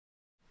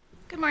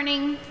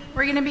morning.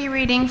 We're going to be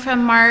reading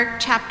from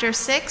Mark chapter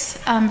 6,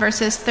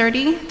 verses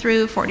 30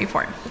 through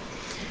 44.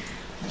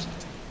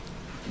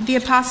 The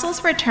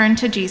apostles returned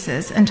to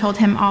Jesus and told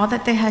him all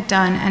that they had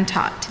done and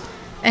taught.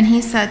 And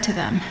he said to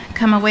them,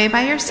 "Come away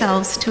by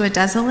yourselves to a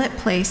desolate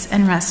place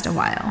and rest a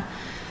while."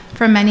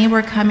 For many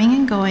were coming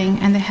and going,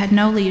 and they had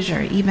no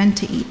leisure even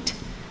to eat.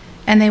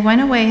 And they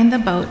went away in the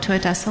boat to a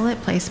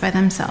desolate place by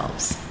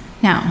themselves.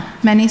 Now,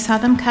 many saw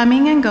them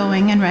coming and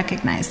going and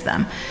recognized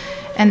them.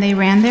 And they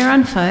ran there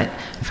on foot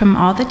from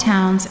all the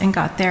towns and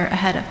got there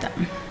ahead of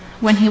them.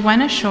 When he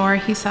went ashore,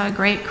 he saw a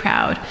great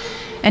crowd,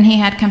 and he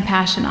had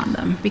compassion on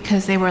them,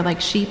 because they were like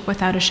sheep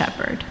without a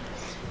shepherd.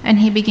 And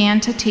he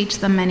began to teach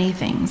them many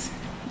things.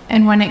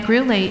 And when it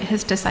grew late,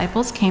 his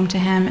disciples came to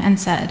him and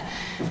said,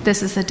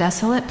 "This is a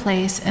desolate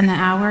place, and the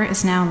hour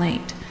is now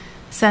late.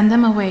 Send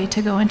them away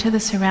to go into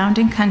the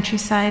surrounding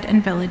countryside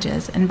and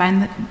villages and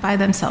buy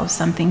themselves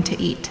something to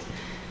eat."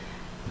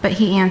 But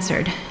he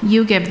answered,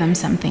 "You give them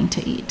something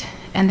to eat."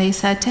 And they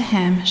said to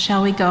him,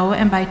 "Shall we go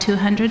and buy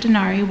 200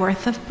 denarii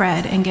worth of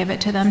bread and give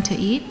it to them to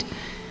eat?"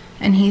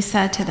 And he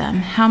said to them,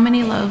 "How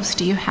many loaves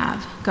do you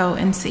have? Go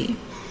and see."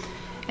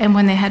 And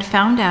when they had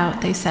found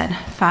out, they said,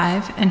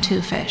 5 and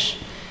 2 fish.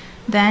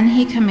 Then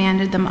he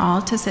commanded them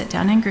all to sit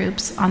down in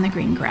groups on the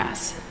green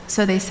grass.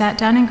 So they sat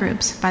down in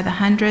groups by the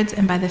hundreds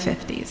and by the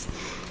 50s.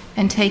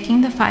 And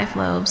taking the 5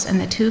 loaves and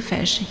the 2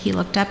 fish, he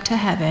looked up to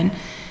heaven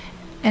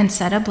and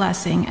said a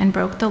blessing, and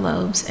broke the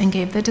loaves, and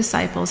gave the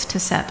disciples to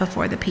set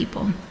before the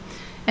people.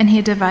 And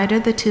he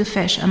divided the 2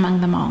 fish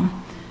among them all.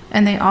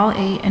 And they all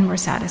ate and were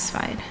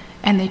satisfied.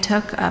 And they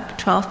took up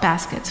 12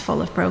 baskets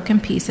full of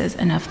broken pieces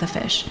and of the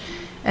fish.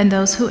 And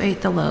those who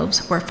ate the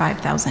loaves were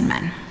 5,000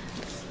 men.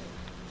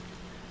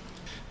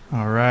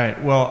 All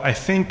right. Well, I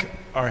think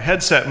our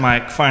headset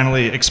mic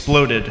finally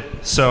exploded.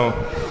 So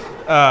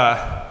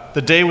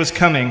the day was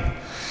coming.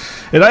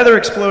 It either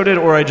exploded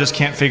or I just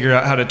can't figure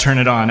out how to turn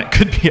it on. It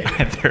could be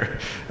either.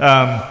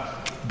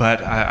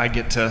 But I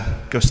get to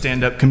go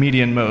stand-up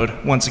comedian mode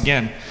once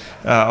again.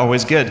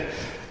 Always good.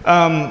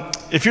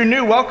 If you're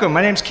new, welcome.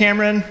 My name's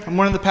Cameron. I'm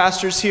one of the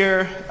pastors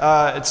here.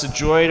 It's a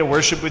joy to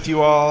worship with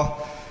you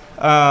all.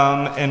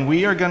 And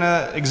we are going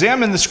to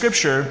examine the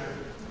scripture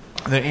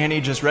that Annie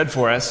just read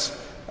for us.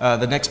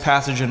 The next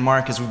passage in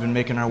Mark as we've been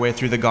making our way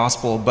through the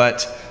gospel.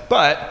 But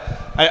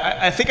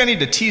I think I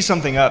need to tee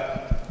something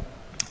up.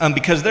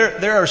 Because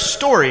there are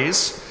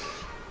stories,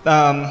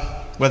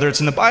 whether it's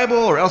in the Bible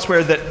or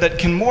elsewhere, that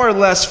can more or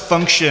less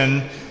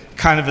function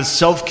kind of as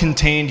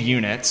self-contained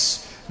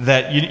units,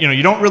 that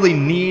you don't really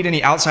need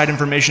any outside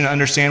information to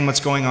understand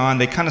what's going on.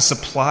 They kind of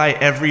supply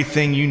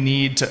everything you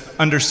need to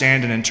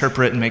understand and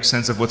interpret and make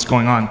sense of what's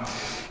going on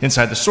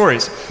inside the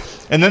stories.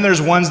 And then there's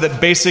ones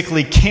that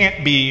basically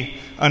can't be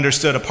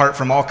understood apart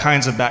from all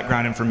kinds of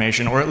background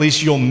information, or at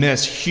least you'll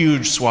miss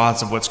huge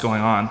swaths of what's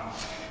going on.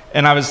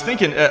 And I was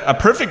thinking a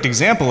perfect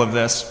example of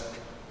this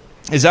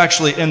is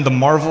actually in the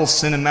Marvel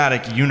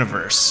Cinematic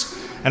Universe.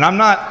 And I'm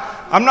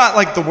not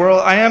like the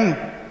world. I am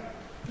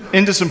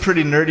into some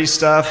pretty nerdy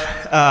stuff,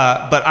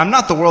 but I'm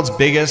not the world's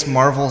biggest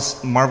Marvel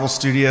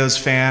Studios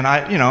fan.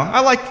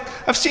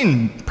 I've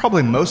seen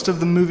probably most of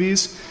the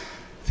movies.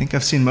 I think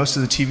I've seen most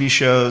of the TV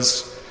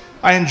shows.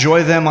 I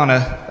enjoy them on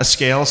a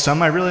scale.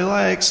 Some I really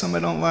like, some I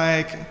don't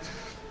like.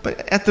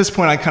 But at this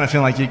point, I kind of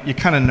feel like you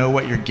kind of know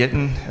what you're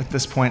getting. At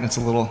this point,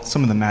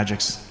 some of the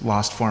magic's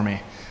lost for me.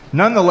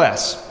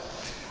 Nonetheless,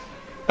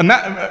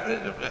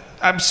 I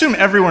assume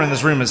everyone in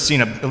this room has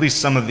seen at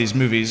least some of these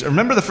movies.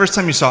 Remember the first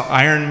time you saw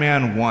Iron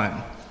Man 1?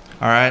 All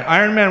right,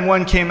 Iron Man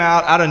 1 came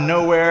out of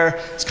nowhere.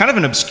 It's kind of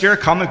an obscure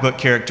comic book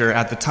character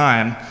at the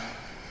time.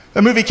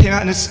 That movie came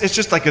out, and it's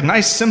just like a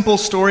nice, simple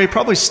story,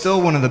 probably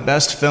still one of the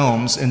best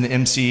films in the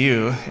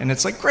MCU. And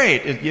it's like,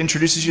 great. It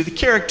introduces you to the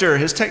character,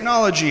 his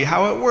technology,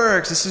 how it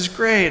works. This is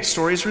great.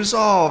 Story's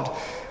resolved.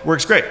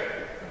 Works great.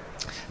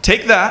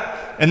 Take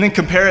that, and then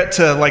compare it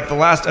to like the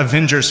last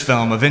Avengers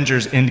film,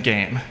 Avengers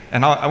Endgame.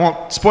 And I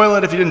won't spoil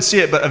it if you didn't see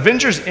it, but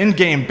Avengers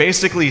Endgame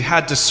basically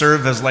had to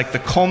serve as like the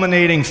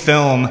culminating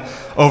film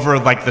over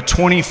like the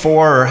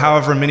 24 or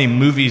however many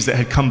movies that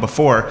had come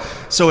before.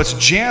 So it's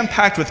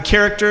jam-packed with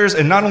characters,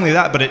 and not only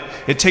that, but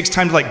it takes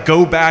time to like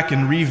go back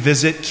and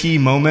revisit key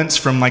moments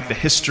from like the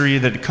history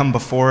that had come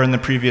before in the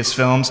previous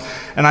films.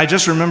 And I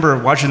just remember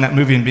watching that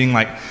movie and being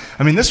like,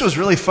 I mean, this was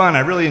really fun. I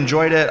really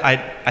enjoyed it.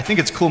 I think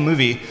it's a cool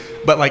movie.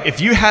 But like, if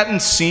you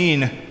hadn't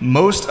seen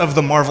most of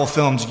the Marvel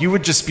films, you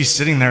would just be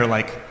sitting there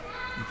like,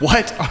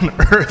 what on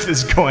earth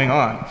is going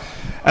on?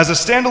 As a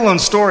standalone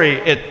story,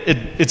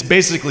 it's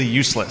basically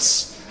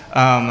useless.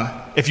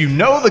 If you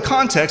know the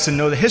context and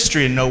know the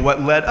history and know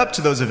what led up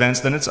to those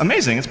events, then it's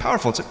amazing. It's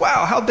powerful. It's like,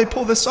 wow, how'd they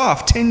pull this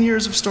off? 10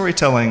 years of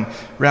storytelling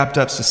wrapped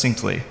up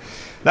succinctly.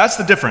 That's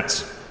the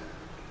difference.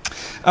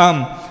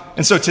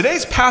 And so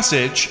today's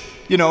passage,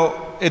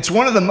 it's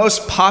one of the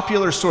most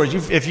popular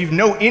stories. If you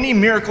know any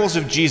miracles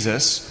of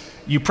Jesus,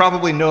 you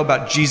probably know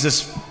about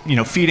Jesus,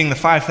 feeding the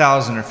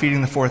 5,000 or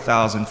feeding the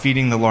 4,000,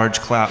 feeding the large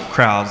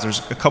crowds. There's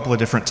a couple of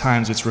different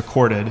times it's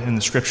recorded in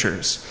the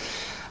scriptures.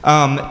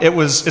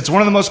 It's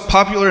one of the most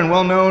popular and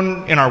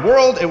well-known in our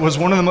world. It was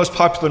one of the most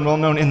popular and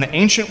well-known in the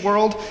ancient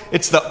world.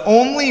 It's the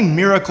only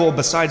miracle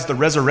besides the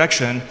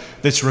resurrection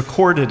that's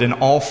recorded in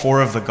all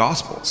 4 of the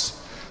Gospels.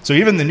 So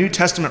even the New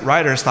Testament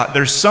writers thought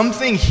there's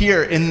something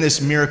here in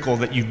this miracle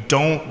that you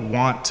don't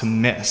want to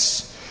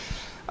miss.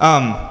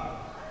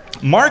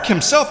 Mark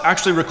himself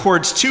actually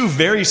records 2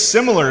 very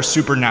similar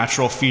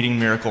supernatural feeding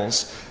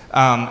miracles.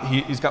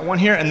 He's got one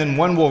here, and then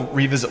one we'll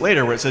revisit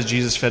later where it says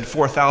Jesus fed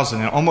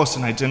 4,000 in almost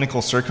an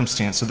identical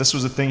circumstance. So this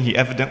was a thing he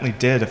evidently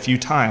did a few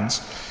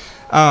times.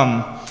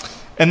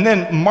 And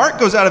then Mark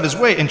goes out of his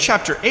way. In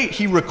chapter 8,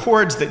 he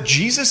records that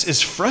Jesus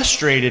is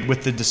frustrated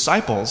with the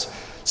disciples,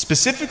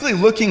 specifically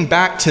looking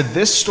back to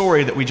this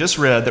story that we just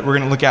read that we're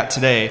going to look at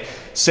today,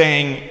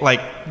 saying, like,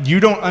 you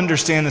don't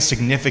understand the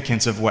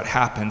significance of what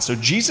happened. So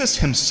Jesus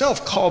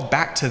himself called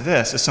back to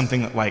this as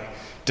something that, like,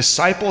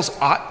 disciples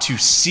ought to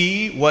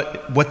see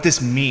what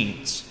this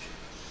means.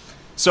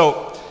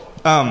 So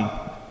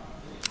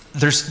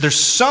there's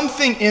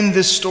something in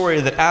this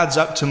story that adds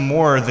up to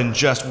more than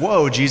just,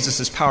 whoa, Jesus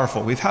is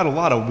powerful. We've had a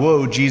lot of,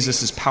 whoa,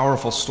 Jesus is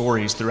powerful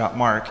stories throughout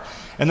Mark.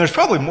 And there's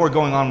probably more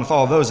going on with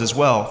all of those as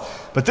well.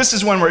 But this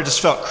is one where it just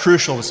felt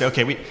crucial to say,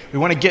 okay, we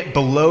want to get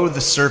below the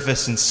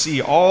surface and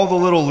see all the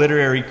little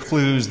literary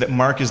clues that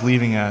Mark is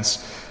leaving us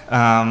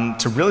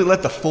to really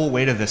let the full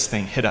weight of this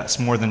thing hit us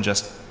more than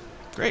just,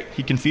 great,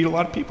 he can feed a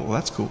lot of people.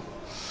 That's cool.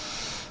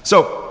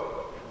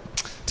 So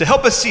to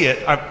help us see it,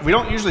 we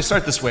don't usually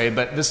start this way,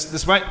 but this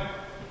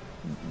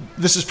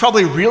is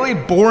probably really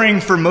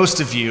boring for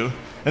most of you.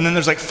 And then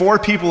there's like 4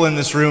 people in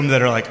this room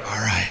that are like, all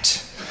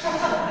right.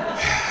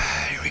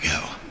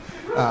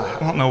 I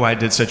don't know why I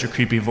did such a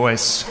creepy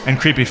voice and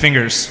creepy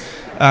fingers.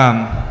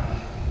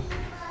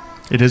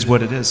 It is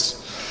what it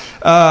is.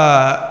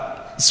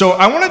 So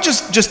I want to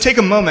just take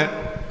a moment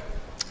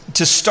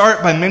to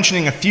start by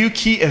mentioning a few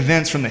key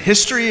events from the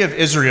history of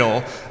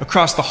Israel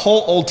across the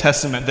whole Old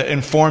Testament that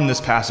inform this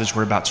passage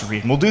we're about to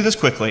read. And we'll do this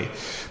quickly.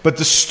 But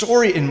the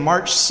story in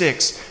Mark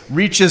 6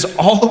 reaches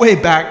all the way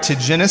back to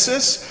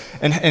Genesis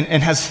and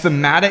has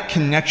thematic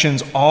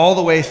connections all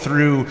the way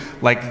through,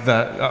 like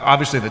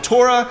obviously the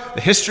Torah,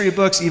 the history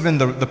books, even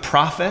the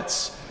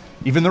prophets,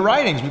 even the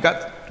writings. We've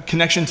got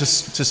connection to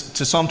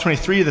Psalm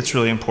 23 that's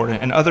really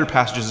important, and other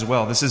passages as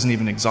well. This isn't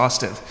even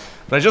exhaustive.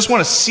 But I just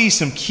want to see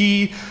some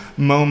key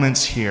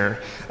moments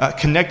here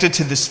connected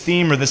to this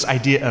theme or this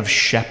idea of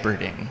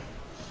shepherding.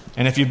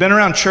 And if you've been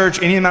around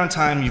church any amount of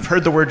time, you've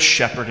heard the word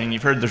shepherding.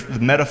 You've heard the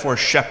metaphor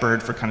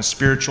shepherd for kind of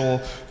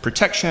spiritual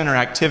protection or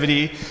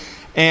activity.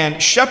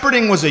 And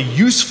shepherding was a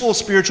useful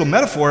spiritual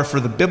metaphor for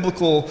the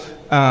biblical,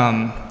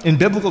 in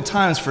biblical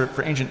times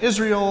for ancient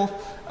Israel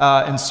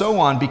and so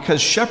on,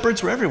 because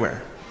shepherds were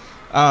everywhere.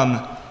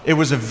 It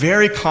was a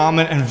very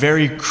common and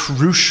very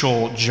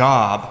crucial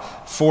job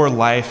for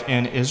life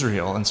in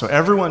Israel. And so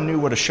everyone knew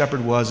what a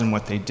shepherd was and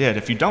what they did.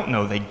 If you don't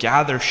know, they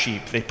gather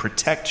sheep, they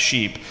protect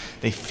sheep,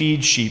 they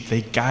feed sheep,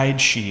 they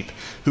guide sheep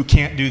who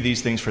can't do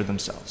these things for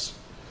themselves.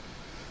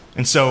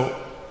 And so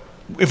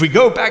if we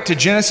go back to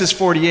Genesis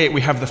 48, we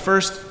have the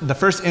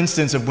first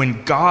instance of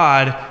when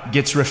God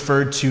gets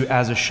referred to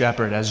as a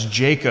shepherd, as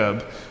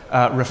Jacob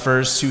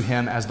refers to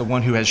him as the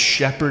one who has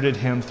shepherded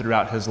him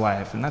throughout his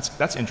life. And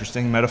that's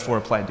interesting, metaphor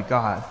applied to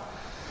God.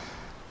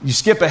 You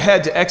skip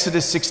ahead to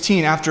Exodus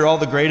 16 after all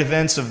the great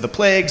events of the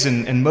plagues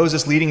and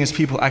Moses leading his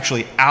people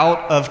actually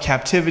out of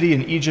captivity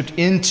in Egypt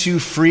into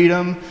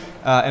freedom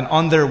and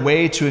on their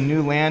way to a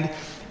new land.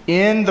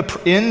 In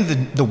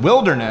the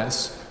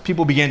wilderness,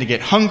 people began to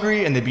get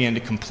hungry and they began to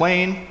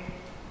complain.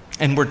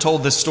 And we're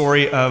told this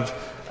story of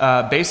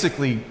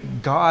basically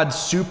God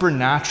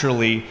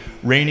supernaturally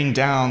raining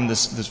down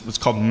this what's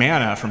called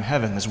manna from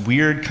heaven, this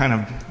weird kind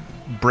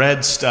of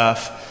bread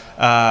stuff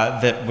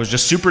that was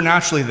just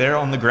supernaturally there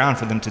on the ground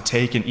for them to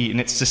take and eat.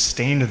 And it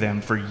sustained them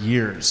for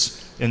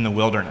years in the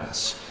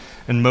wilderness.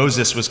 And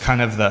Moses was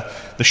kind of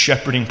the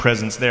shepherding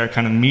presence there,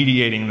 kind of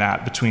mediating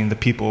that between the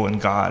people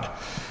and God.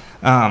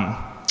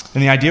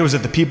 And the idea was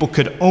that the people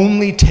could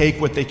only take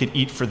what they could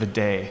eat for the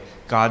day.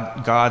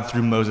 God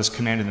through Moses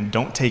commanded them,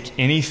 don't take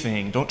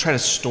anything. Don't try to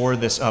store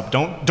this up.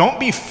 Don't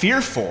be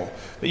fearful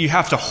that you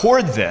have to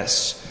hoard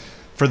this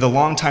for the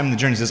long time in the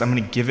journey. He says, I'm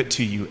going to give it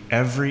to you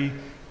every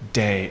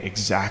day,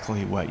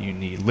 exactly what you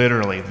need.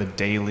 Literally, the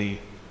daily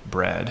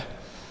bread.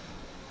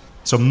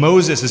 So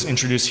Moses is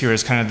introduced here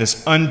as kind of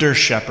this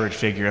under-shepherd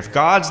figure. If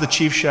God's the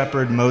chief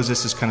shepherd,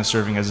 Moses is kind of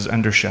serving as his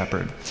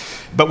under-shepherd.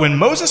 But when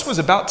Moses was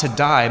about to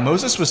die,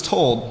 Moses was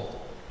told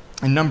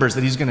in Numbers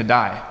that he's going to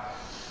die.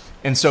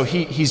 And so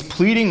he's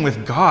pleading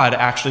with God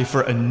actually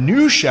for a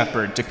new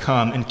shepherd to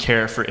come and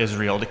care for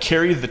Israel, to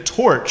carry the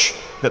torch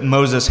that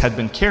Moses had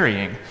been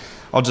carrying.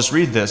 I'll just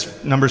read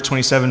this. Numbers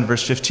 27,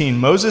 verse 15.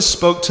 Moses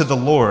spoke to the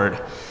Lord,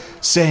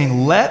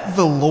 saying, let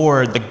the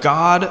Lord, the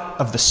God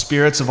of the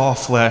spirits of all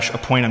flesh,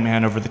 appoint a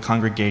man over the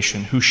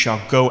congregation who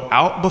shall go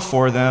out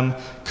before them,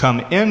 come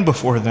in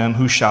before them,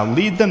 who shall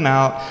lead them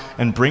out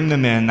and bring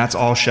them in. That's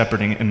all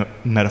shepherding in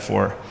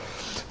metaphor.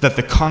 That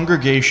the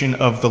congregation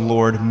of the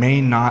Lord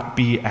may not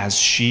be as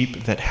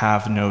sheep that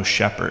have no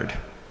shepherd.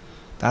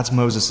 That's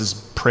Moses'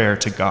 prayer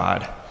to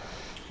God.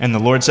 And the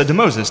Lord said to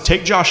Moses,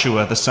 take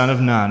Joshua, the son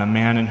of Nun, a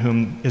man in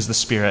whom is the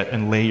Spirit,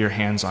 and lay your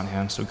hands on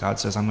him. So God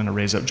says, I'm going to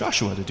raise up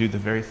Joshua to do the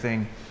very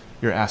thing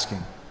you're asking.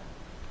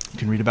 You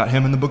can read about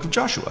him in the book of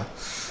Joshua.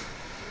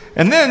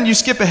 And then you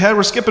skip ahead.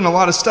 We're skipping a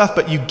lot of stuff,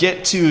 but you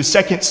get to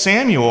 2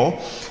 Samuel,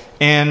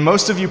 and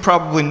most of you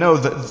probably know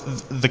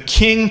that the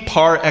king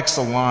par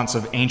excellence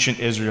of ancient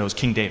Israel is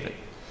King David.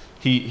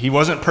 He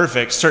wasn't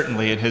perfect,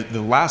 certainly, and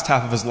the last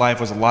half of his life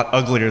was a lot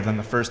uglier than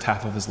the first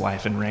half of his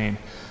life and reign.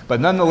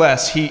 But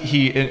nonetheless,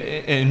 he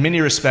in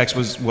many respects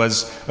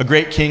was a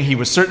great king. He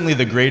was certainly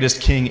the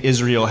greatest king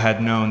Israel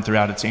had known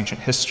throughout its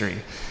ancient history.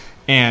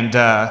 And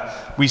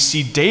we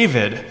see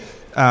David,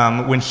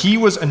 when he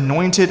was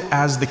anointed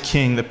as the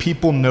king, the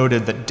people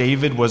noted that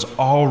David was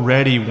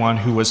already one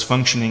who was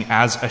functioning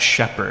as a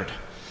shepherd.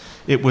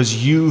 It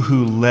was you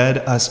who led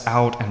us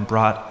out and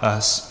brought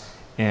us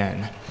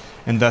in.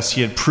 And thus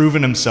he had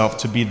proven himself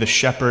to be the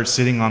shepherd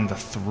sitting on the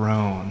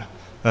throne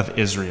of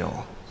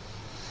Israel.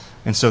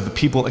 And so the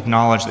people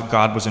acknowledged that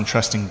God was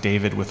entrusting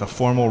David with a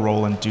formal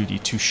role and duty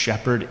to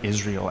shepherd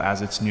Israel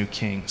as its new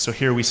king. So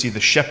here we see the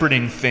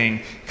shepherding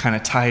thing kind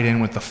of tied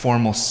in with the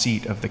formal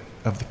seat of the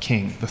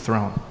king, the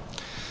throne.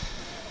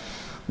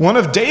 One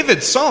of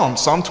David's psalms,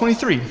 Psalm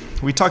 23.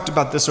 We talked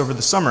about this over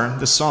the summer,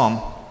 this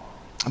psalm.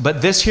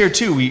 But this here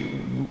too,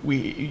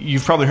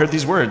 you've probably heard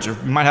these words, or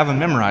you might have them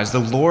memorized. The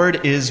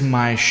Lord is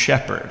my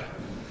shepherd.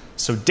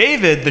 So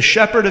David, the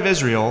shepherd of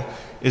Israel,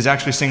 is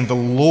actually saying, the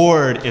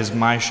Lord is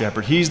my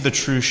shepherd. He's the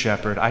true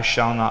shepherd. I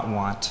shall not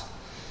want.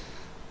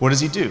 What does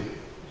he do?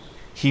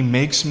 He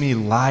makes me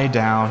lie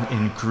down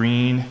in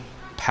green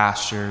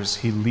pastures.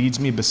 He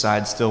leads me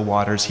beside still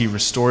waters. He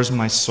restores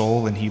my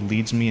soul, and he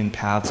leads me in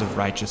paths of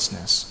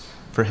righteousness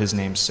for his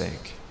name's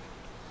sake.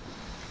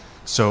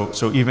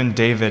 So even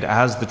David,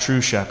 as the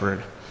true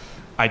shepherd,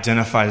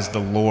 identifies the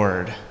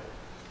Lord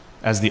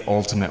as the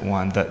ultimate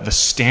one, the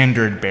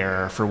standard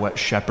bearer for what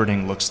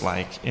shepherding looks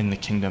like in the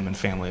kingdom and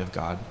family of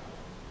God.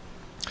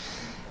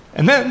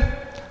 And then,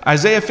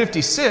 Isaiah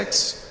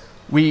 56,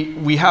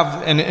 we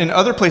have, and in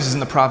other places in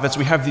the prophets,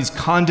 we have these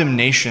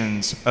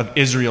condemnations of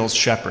Israel's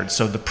shepherds.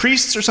 So the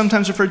priests are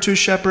sometimes referred to as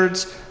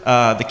shepherds,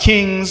 the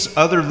kings,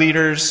 other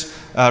leaders,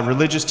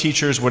 religious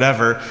teachers,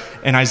 whatever.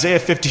 And Isaiah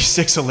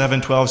 56,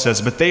 11, 12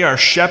 says, but they are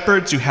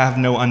shepherds who have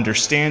no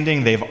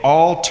understanding. They've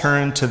all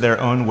turned to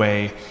their own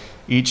way,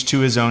 each to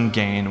his own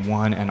gain,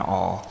 one and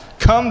all.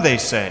 Come, they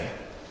say,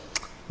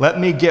 let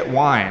me get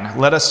wine.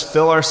 Let us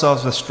fill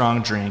ourselves with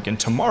strong drink, and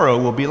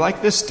tomorrow will be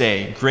like this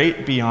day,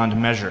 great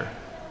beyond measure.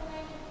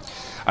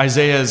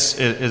 Isaiah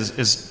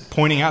is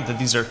pointing out that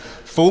these are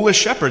foolish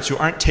shepherds who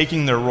aren't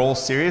taking their role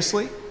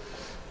seriously,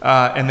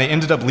 and they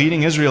ended up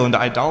leading Israel into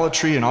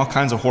idolatry and all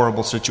kinds of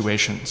horrible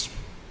situations.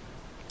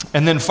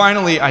 And then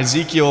finally,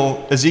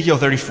 Ezekiel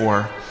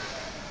 34.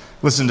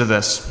 Listen to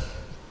this.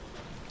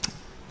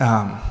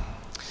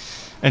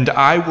 And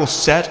I will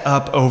set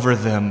up over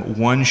them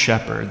one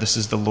shepherd. This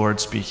is the Lord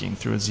speaking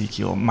through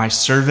Ezekiel. My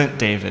servant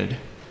David,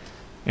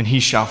 and he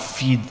shall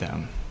feed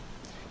them.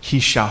 He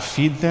shall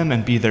feed them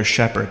and be their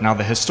shepherd. Now,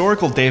 the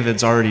historical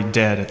David's already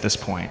dead at this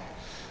point.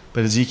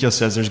 But Ezekiel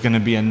says there's going to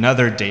be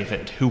another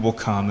David who will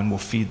come and will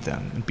feed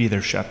them and be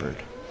their shepherd.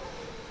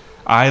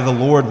 I, the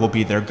Lord, will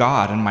be their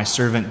God, and my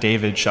servant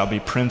David shall be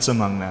prince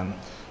among them.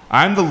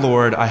 I am the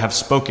Lord, I have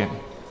spoken.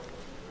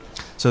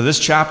 So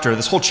this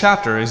whole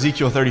chapter,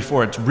 Ezekiel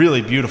 34, it's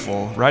really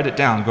beautiful. Write it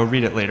down. Go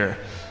read it later.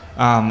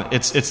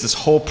 It's this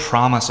whole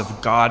promise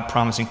of God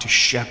promising to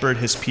shepherd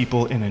his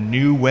people in a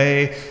new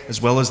way,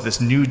 as well as this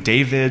new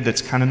David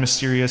that's kind of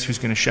mysterious, who's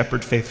going to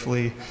shepherd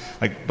faithfully.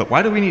 But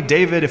why do we need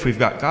David if we've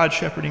got God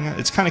shepherding it?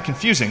 It's kind of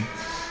confusing,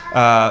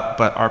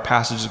 but our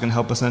passage is going to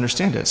help us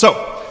understand it.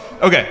 So,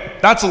 okay,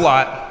 that's a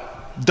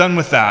lot. Done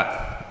with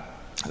that.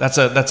 That's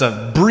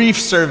a brief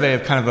survey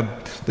of kind of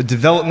the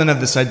development of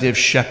this idea of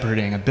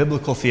shepherding, a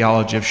biblical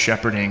theology of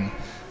shepherding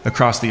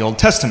across the Old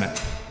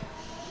Testament.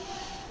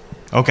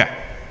 Okay.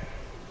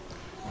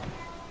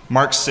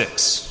 Mark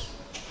 6.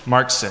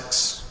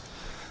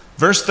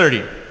 Verse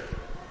 30.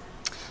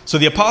 So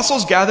the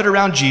apostles gathered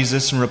around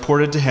Jesus and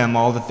reported to him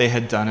all that they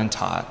had done and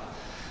taught.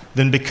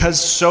 Then because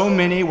so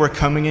many were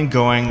coming and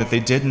going that they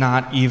did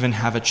not even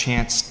have a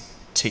chance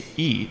to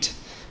eat,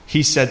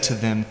 he said to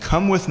them,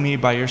 come with me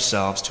by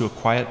yourselves to a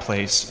quiet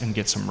place and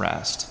get some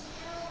rest.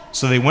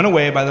 So they went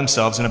away by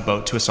themselves in a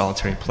boat to a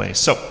solitary place.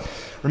 So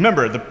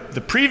remember,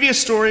 the previous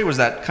story was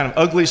that kind of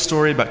ugly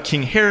story about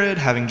King Herod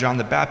having John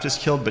the Baptist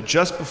killed, but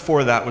just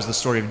before that was the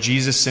story of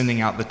Jesus sending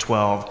out the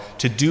 12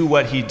 to do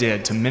what he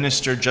did, to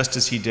minister just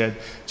as he did,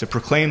 to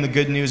proclaim the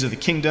good news of the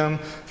kingdom,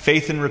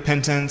 faith and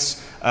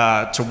repentance,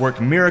 to work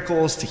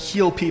miracles, to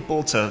heal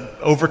people, to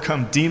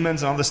overcome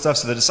demons and all this stuff.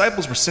 So the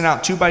disciples were sent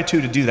out 2 by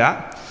 2 to do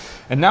that.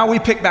 And now we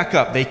pick back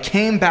up. They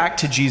came back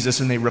to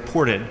Jesus and they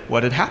reported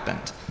what had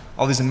happened.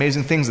 All these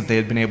amazing things that they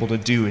had been able to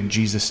do in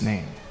Jesus'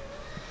 name.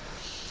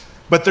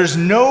 But there's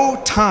no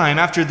time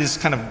after this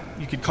kind of,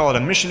 you could call it a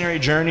missionary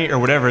journey or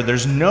whatever,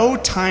 there's no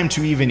time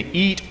to even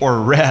eat or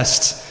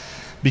rest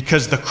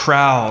because the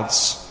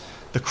crowds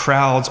the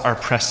crowds are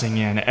pressing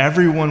in.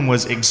 Everyone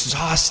was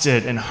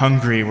exhausted and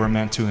hungry, we're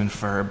meant to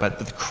infer, but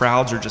the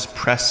crowds are just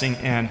pressing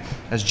in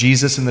as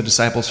Jesus and the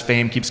disciples'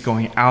 fame keeps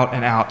going out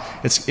and out.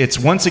 It's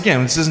once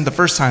again, this isn't the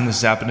first time this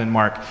has happened in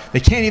Mark. They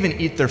can't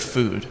even eat their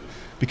food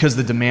because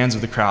the demands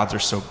of the crowds are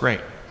so great.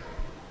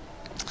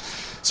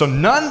 So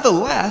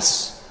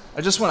nonetheless,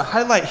 I just want to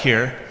highlight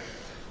here,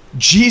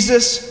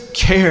 Jesus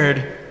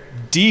cared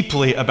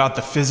deeply about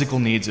the physical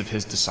needs of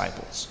his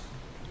disciples.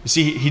 You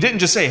see, he didn't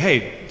just say,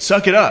 hey,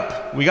 suck it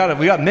up. We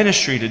got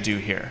ministry to do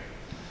here.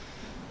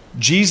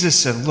 Jesus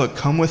said, look,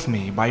 come with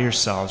me by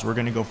yourselves. We're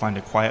going to go find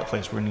a quiet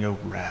place. We're going to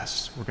go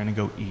rest. We're going to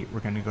go eat.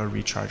 We're going to go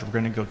recharge. We're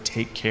going to go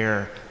take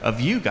care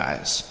of you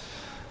guys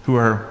who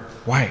are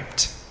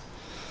wiped.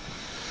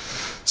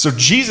 So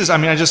Jesus,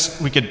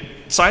 we could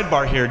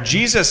sidebar here.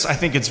 Jesus, I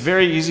think it's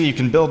very easy. You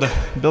can build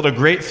a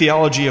great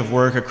theology of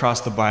work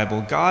across the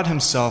Bible. God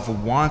himself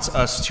wants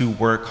us to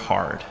work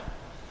hard.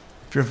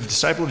 If you're a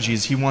disciple of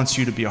Jesus, he wants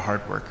you to be a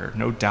hard worker.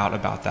 No doubt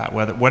about that.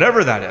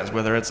 Whatever that is,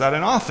 whether it's at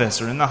an office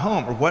or in the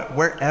home or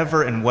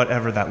wherever and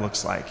whatever that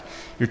looks like,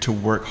 you're to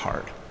work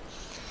hard.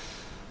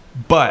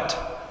 But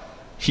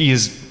he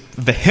is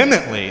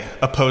vehemently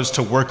opposed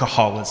to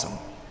workaholism,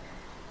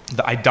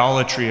 the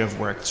idolatry of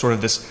work, sort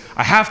of this,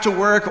 I have to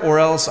work or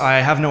else I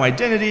have no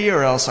identity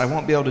or else I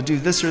won't be able to do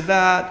this or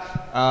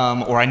that,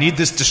 or I need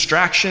this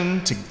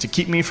distraction to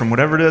keep me from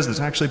whatever it is that's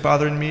actually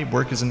bothering me.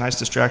 Work is a nice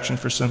distraction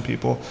for some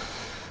people.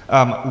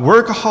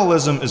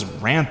 Workaholism is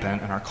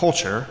rampant in our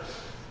culture,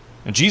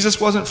 and Jesus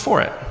wasn't for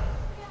it.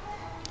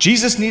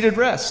 Jesus needed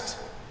rest,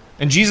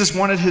 and Jesus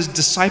wanted his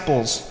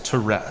disciples to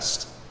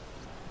rest.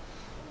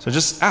 So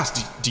just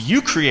ask, do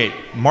you create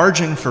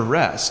margin for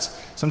rest?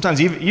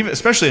 Sometimes, even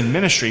especially in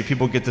ministry,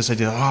 people get this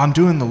idea, I'm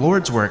doing the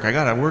Lord's work. I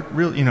got to work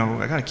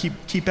I got to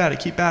keep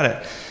at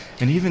it.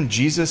 And even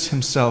Jesus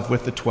himself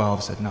with the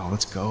 12 said, no,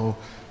 let's go,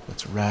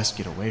 let's rest,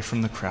 get away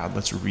from the crowd,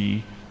 let's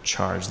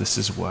recharge. This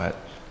is what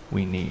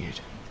we need.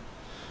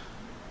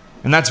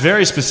 And that's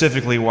very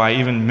specifically why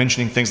even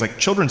mentioning things like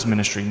children's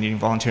ministry, needing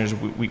volunteers,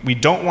 we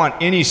don't want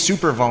any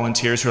super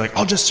volunteers who are like,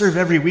 I'll just serve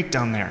every week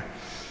down there.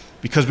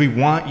 Because we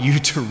want you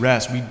to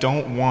rest. We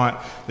don't want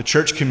the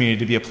church community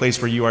to be a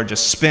place where you are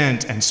just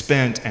spent.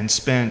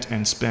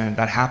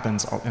 That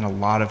happens in a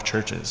lot of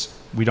churches.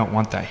 We don't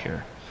want that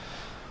here.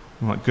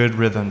 We want good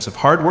rhythms of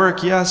hard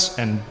work, yes,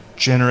 and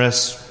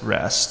generous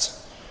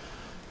rest.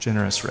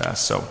 Generous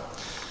rest. So,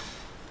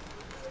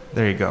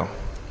 there you go.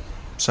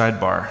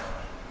 Sidebar.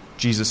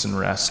 Jesus and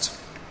rest.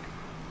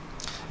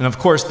 And of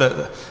course,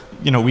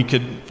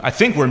 I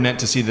think we're meant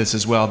to see this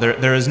as well.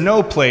 There is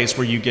no place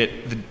where you get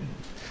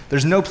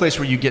there's no place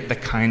where you get the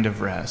kind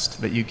of rest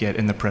that you get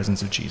in the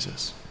presence of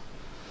Jesus.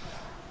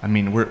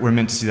 We're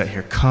meant to see that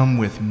here. Come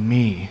with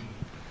me,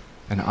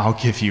 and I'll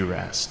give you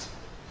rest.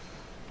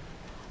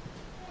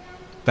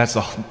 That's the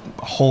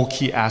whole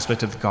key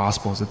aspect of the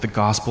gospel, is that the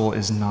gospel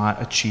is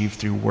not achieved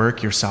through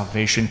work. Your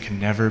salvation can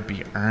never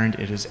be earned.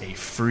 It is a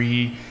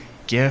free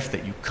gift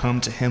that you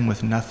come to him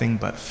with nothing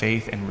but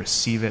faith and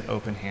receive it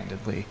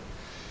open-handedly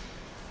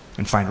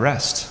and find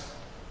rest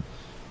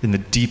in the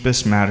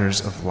deepest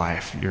matters of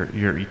life,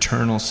 your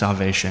eternal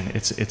salvation.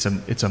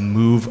 It's a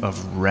move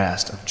of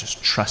rest, of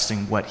just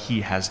trusting what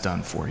he has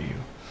done for you.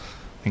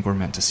 I think we're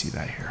meant to see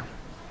that here.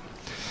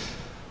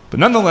 But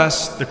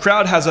nonetheless, the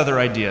crowd has other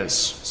ideas,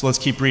 so let's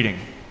keep reading.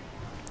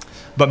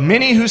 But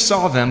many who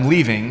saw them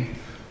leaving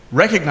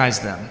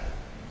recognized them.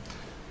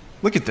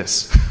 Look at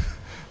this.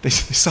 They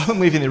saw them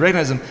leaving, they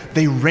recognized them.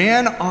 They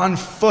ran on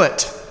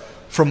foot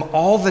from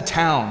all the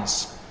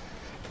towns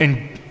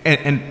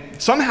and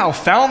somehow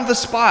found the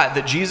spot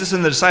that Jesus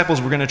and the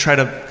disciples were going to try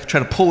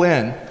to pull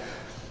in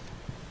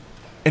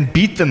and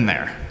beat them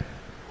there.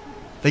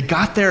 They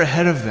got there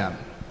ahead of them.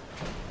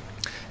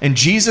 And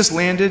Jesus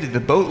landed,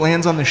 the boat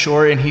lands on the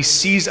shore, and he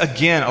sees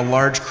again a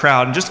large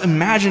crowd. And just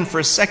imagine for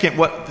a second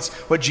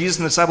what Jesus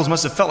and the disciples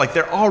must have felt like.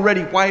 They're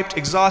already wiped,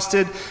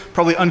 exhausted,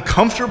 probably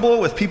uncomfortable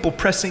with people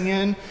pressing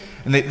in.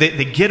 And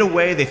they get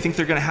away. They think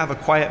they're going to have a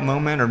quiet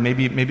moment or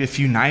maybe a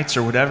few nights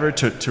or whatever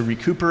to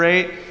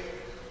recuperate.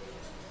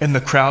 And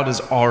the crowd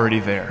is already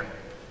there.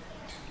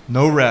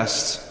 No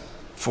rest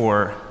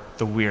for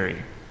the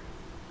weary.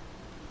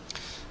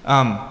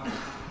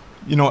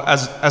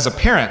 As a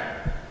parent,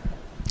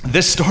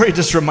 this story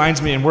just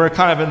reminds me, and we're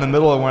kind of in the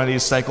middle of one of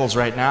these cycles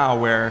right now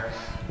where,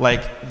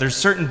 there's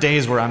certain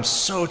days where I'm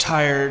so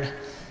tired,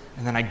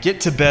 and then I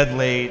get to bed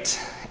late,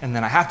 and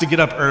then I have to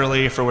get up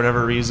early for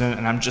whatever reason,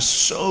 and I'm just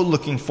so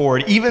looking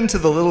forward, even to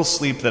the little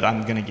sleep that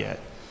I'm going to get.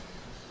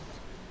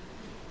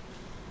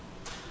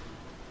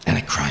 And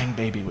a crying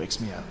baby wakes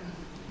me up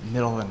in the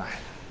middle of the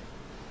night.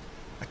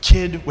 A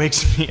kid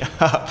wakes me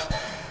up.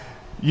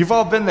 You've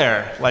all been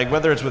there,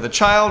 whether it's with a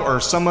child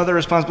or some other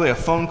responsibility,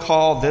 a phone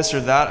call, this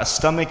or that, a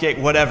stomach ache,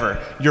 whatever.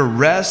 Your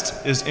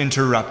rest is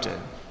interrupted.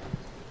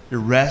 Your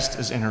rest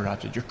is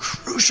interrupted. Your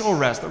crucial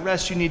rest, the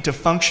rest you need to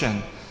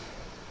function.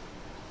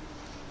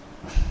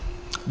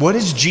 What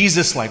is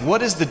Jesus like?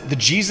 What is the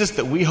Jesus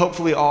that we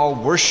hopefully all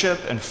worship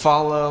and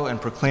follow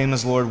and proclaim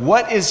as Lord?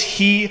 What is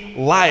he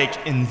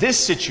like in this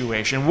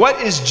situation?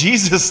 What is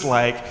Jesus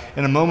like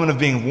in a moment of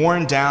being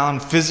worn down,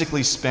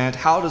 physically spent?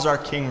 How does our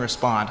King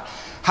respond?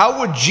 How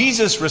would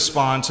Jesus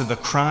respond to the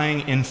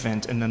crying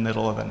infant in the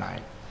middle of the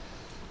night?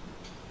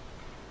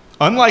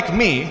 Unlike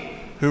me,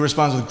 who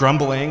responds with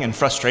grumbling and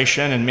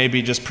frustration and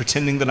maybe just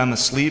pretending that I'm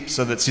asleep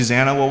so that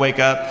Susanna will wake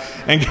up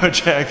and go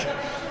check.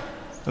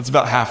 That's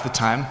about half the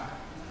time.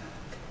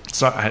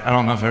 So I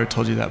don't know if I ever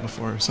told you that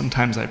before.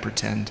 Sometimes I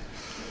pretend.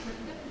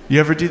 You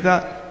ever do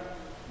that?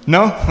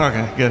 No?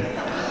 Okay, good.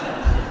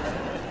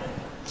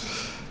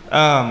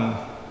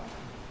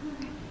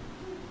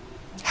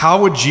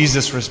 How would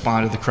Jesus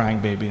respond to the crying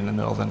baby in the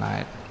middle of the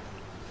night?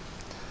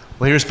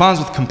 Well, he responds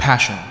with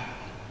compassion.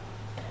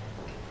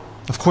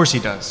 Of course he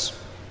does.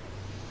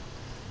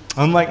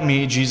 Unlike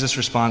me, Jesus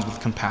responds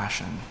with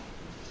compassion.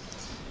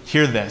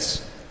 Hear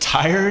this.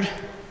 Tired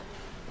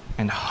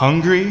and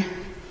hungry,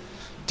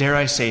 dare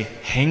I say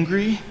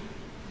hangry,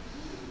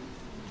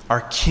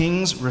 our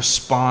King's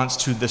response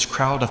to this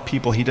crowd of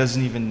people he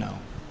doesn't even know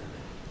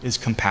is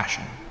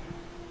compassion.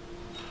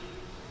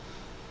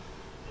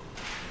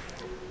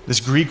 This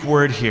Greek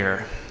word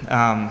here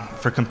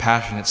for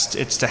compassion,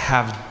 it's to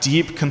have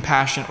deep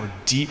compassion or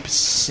deep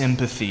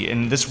sympathy.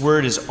 And this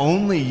word is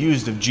only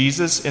used of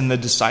Jesus in the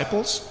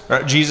disciples,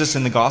 or Jesus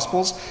in the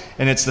Gospels.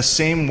 And it's the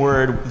same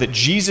word that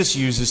Jesus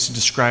uses to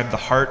describe the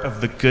heart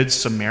of the Good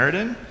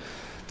Samaritan.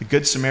 The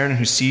Good Samaritan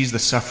who sees the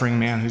suffering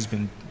man who's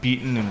been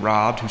beaten and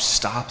robbed, who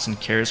stops and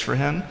cares for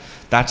him.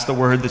 That's the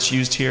word that's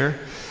used here.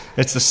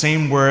 It's the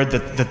same word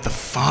that the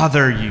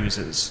Father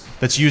uses,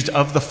 that's used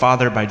of the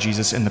Father by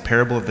Jesus in the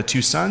parable of the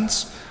two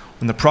sons.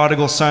 When the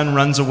prodigal son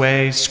runs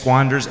away,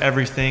 squanders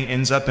everything,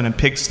 ends up in a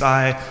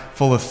pigsty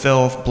full of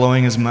filth,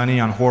 blowing his money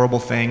on horrible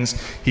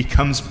things, he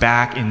comes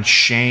back in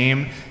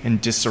shame and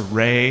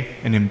disarray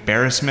and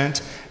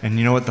embarrassment. And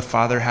you know what the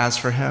Father has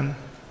for him?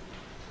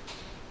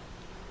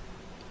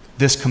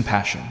 This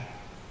compassion.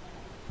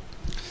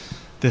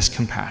 This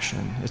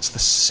compassion. It's the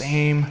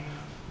same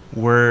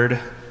word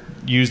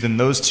used in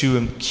those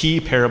two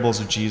key parables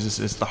of Jesus.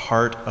 It's the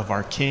heart of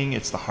our King.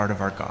 It's the heart of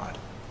our God.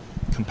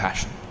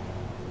 Compassion.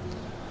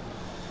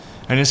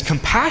 And his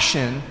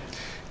compassion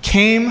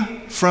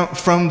came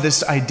from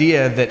this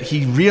idea that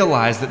he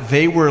realized that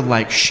they were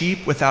like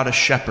sheep without a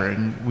shepherd.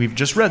 And we've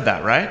just read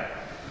that, right?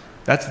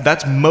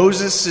 That's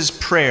Moses'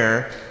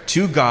 prayer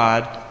to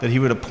God, that he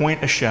would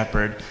appoint a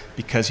shepherd,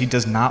 because he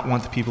does not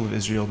want the people of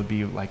Israel to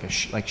be like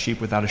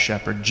sheep without a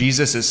shepherd.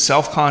 Jesus is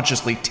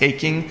self-consciously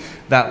taking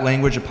that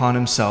language upon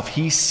himself.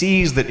 He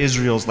sees that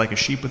Israel is like a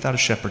sheep without a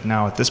shepherd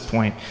now at this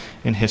point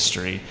in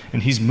history,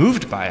 and he's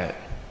moved by it.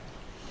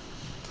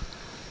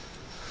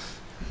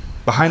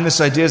 Behind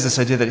this idea is this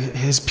idea that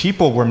his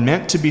people were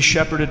meant to be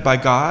shepherded by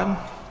God,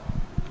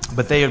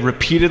 but they had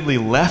repeatedly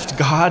left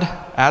God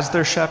as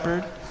their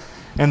shepherd.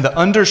 And the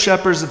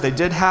under-shepherds that they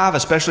did have,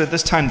 especially at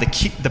this time,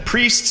 the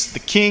priests, the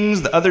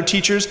kings, the other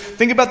teachers.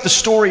 Think about the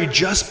story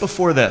just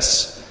before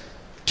this.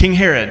 King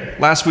Herod,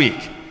 last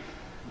week.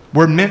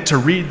 We're meant to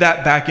read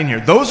that back in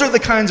here. Those are the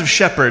kinds of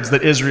shepherds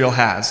that Israel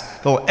has.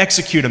 They'll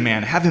execute a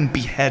man, have him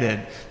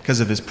beheaded because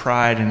of his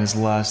pride and his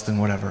lust and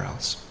whatever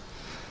else.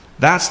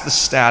 That's the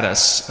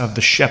status of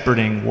the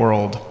shepherding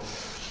world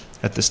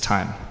at this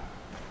time.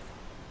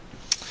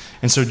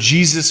 And so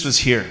Jesus was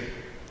here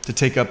to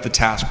take up the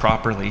task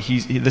properly.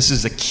 This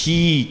is a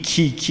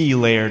key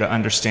layer to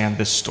understand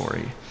this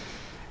story.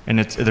 And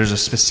there's a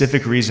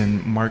specific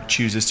reason Mark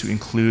chooses to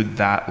include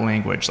that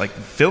language, like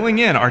filling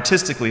in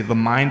artistically the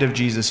mind of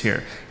Jesus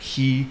here.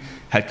 He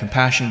had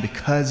compassion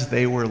because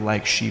they were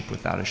like sheep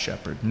without a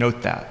shepherd.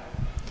 Note that.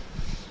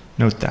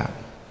 Note that.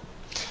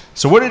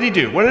 So what did he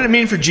do? What did it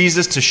mean for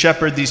Jesus to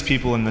shepherd these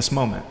people in this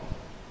moment?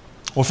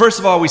 Well, first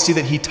of all, we see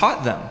that he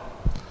taught them.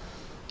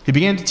 He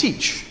began to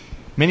teach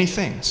many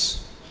things.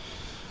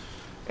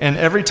 And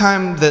every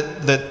time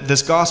that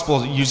this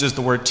gospel uses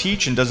the word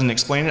teach and doesn't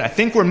explain it, I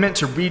think we're meant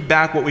to read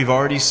back what we've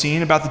already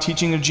seen about the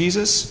teaching of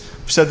Jesus.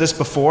 We've said this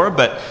before,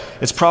 but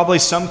it's probably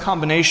some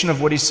combination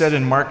of what he said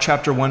in Mark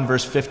chapter 1,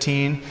 verse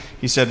 15.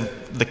 He said,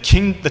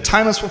 the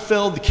time is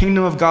fulfilled, the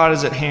kingdom of God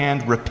is at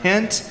hand.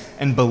 Repent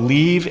and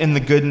believe in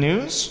the good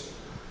news.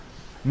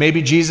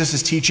 Maybe Jesus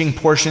is teaching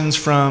portions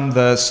from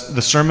the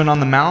Sermon on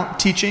the Mount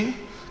teaching,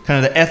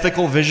 kind of the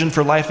ethical vision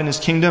for life in his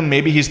kingdom.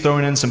 Maybe he's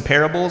throwing in some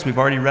parables. We've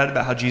already read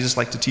about how Jesus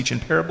liked to teach in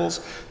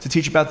parables, to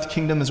teach about the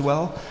kingdom as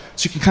well.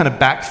 So you can kind of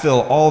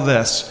backfill all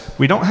this.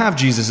 We don't have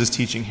Jesus'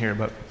 teaching here,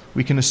 but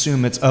we can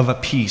assume it's of a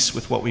piece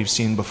with what we've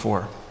seen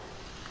before.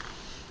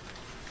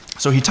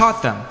 So he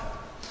taught them.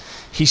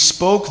 He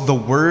spoke the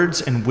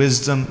words and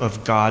wisdom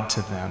of God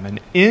to them. An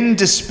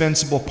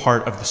indispensable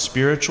part of the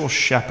spiritual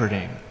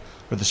shepherding,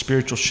 or the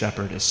spiritual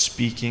shepherd, is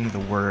speaking the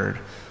word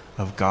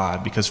of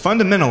God. Because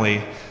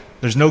fundamentally,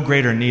 there's no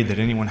greater need that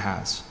anyone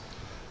has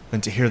than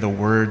to hear the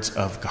words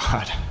of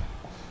God.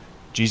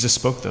 Jesus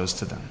spoke those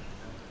to them.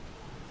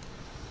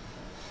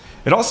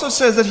 It also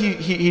says that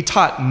he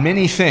taught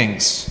many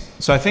things.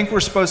 So I think we're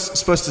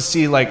supposed to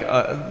see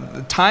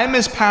time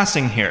is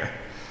passing here.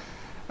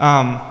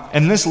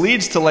 And this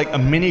leads to like a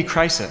mini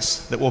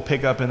crisis that we'll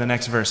pick up in the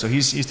next verse. So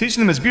he's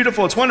teaching them it's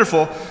beautiful, it's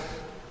wonderful.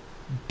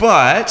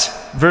 But,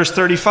 verse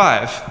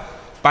 35,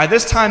 by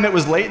this time it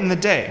was late in the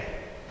day.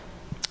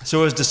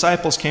 So his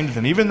disciples came to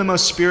them. Even the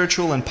most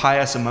spiritual and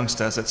pious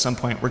amongst us at some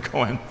point were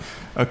going,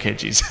 okay,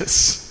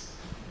 Jesus.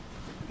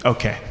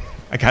 Okay,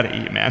 I got to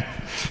eat, man.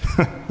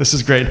 This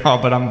is great and all,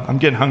 but I'm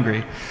getting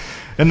hungry.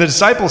 And the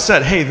disciples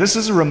said, hey, this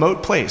is a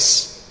remote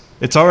place.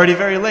 It's already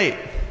very late.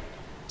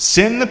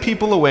 Send the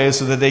people away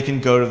so that they can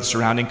go to the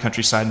surrounding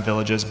countryside and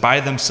villages, buy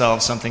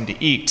themselves something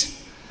to eat.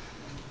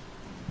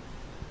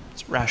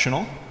 It's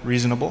rational,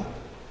 reasonable.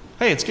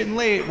 Hey, it's getting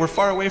late. We're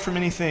far away from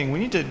anything. We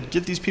need to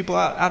get these people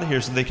out of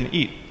here so they can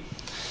eat.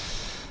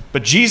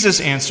 But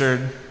Jesus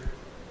answered,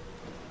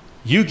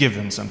 you give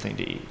them something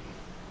to eat.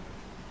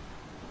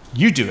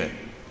 You do it.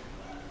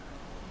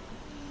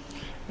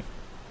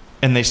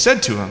 And they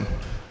said to him,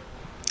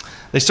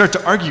 they start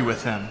to argue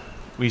with him,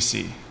 we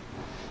see.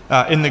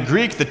 In the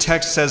Greek, the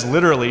text says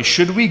literally,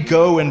 should we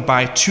go and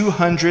buy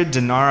 200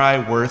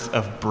 denarii worth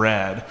of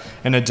bread?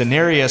 And a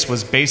denarius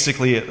was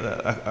basically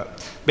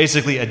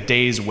a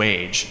day's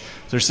wage.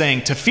 They're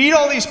saying to feed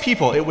all these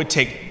people, it would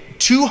take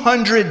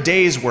 200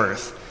 days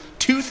worth,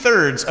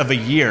 2/3 of a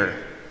year,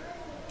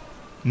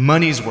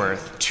 money's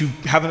worth, to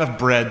have enough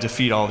bread to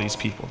feed all these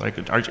people.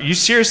 Like, are you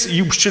serious?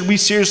 Should we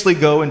seriously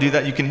go and do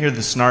that? You can hear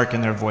the snark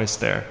in their voice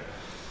there.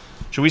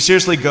 Should we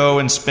seriously go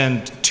and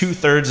spend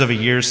 2/3 of a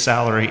year's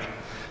salary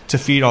to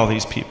feed all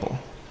these people?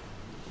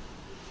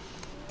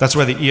 That's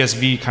why the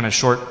ESV kind of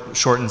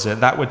shortens it.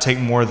 That would take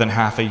more than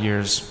half a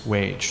year's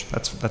wage.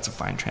 That's a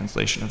fine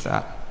translation of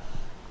that.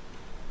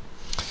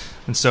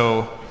 And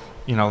so,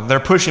 they're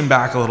pushing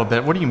back a little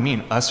bit. What do you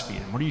mean, us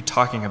feed them? What are you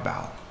talking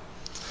about?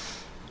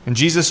 And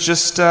Jesus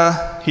just,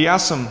 he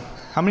asks them,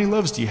 how many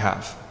loaves do you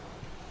have?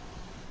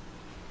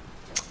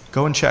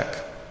 Go and check.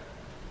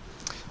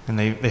 And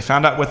they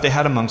found out what they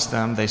had amongst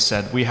them. They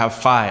said, we have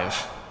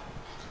 5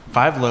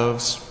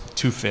 loaves,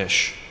 2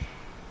 fish.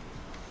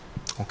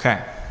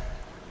 Okay.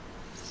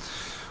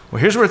 Well,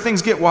 here's where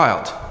things get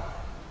wild.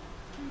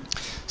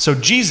 So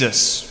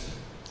Jesus,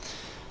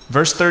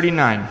 verse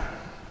 39,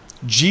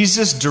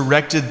 Jesus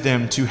directed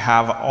them to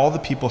have all the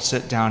people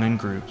sit down in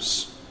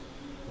groups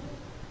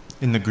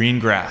in the green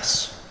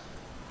grass.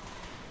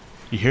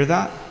 You hear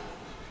that?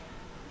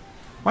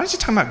 Why is he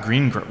talking about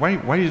green grass?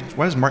 Why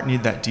does Mark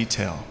need that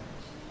detail?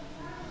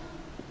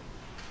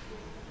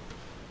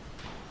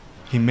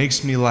 He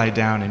makes me lie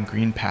down in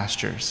green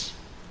pastures.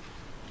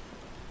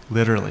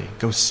 Literally,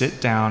 go sit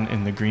down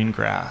in the green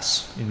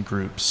grass in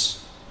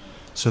groups.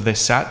 So they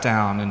sat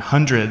down in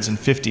hundreds and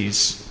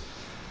 50s,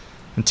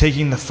 and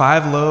taking the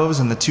 5 loaves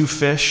and the 2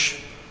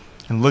 fish,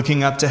 and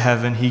looking up to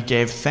heaven, he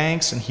gave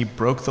thanks and he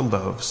broke the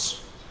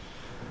loaves.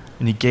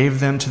 And he gave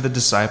them to the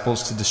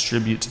disciples to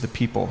distribute to the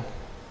people.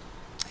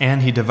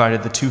 And he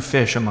divided the 2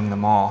 fish among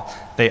them all.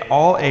 They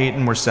all ate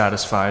and were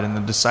satisfied, and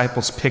the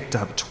disciples picked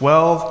up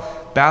 12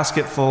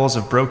 basketfuls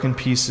of broken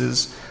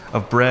pieces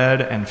of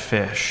bread and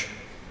fish.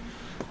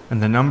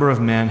 And the number of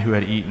men who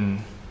had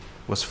eaten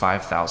was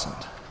 5,000.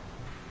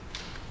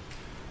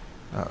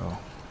 Uh-oh.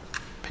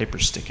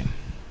 Paper's sticking.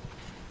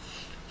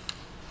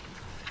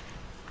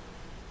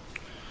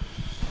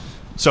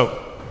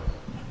 So,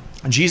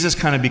 Jesus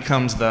kind of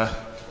becomes the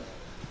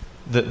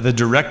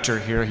director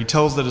here. He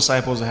tells the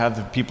disciples to have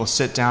the people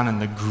sit down in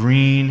the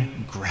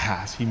green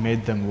grass. He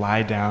made them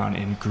lie down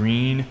in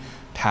green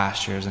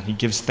pastures, and he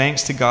gives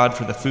thanks to God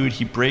for the food.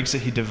 He breaks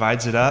it, he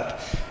divides it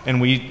up,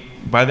 and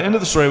by the end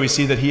of the story we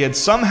see that he had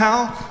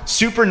somehow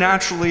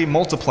supernaturally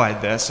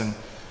multiplied this. And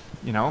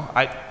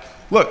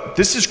look,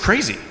 this is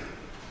crazy.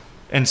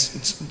 And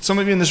some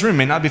of you in this room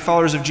may not be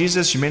followers of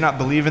Jesus. You may not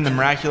believe in the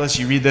miraculous.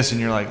 You read this and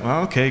you're like,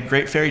 well, okay,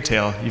 great fairy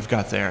tale you've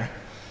got there.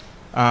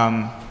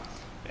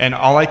 And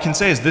all I can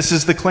say is this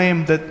is the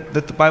claim that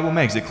the Bible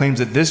makes. It claims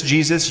that this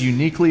Jesus,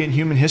 uniquely in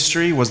human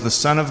history, was the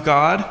Son of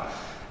God.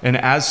 And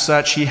as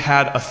such, he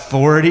had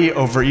authority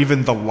over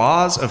even the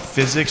laws of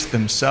physics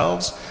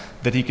themselves,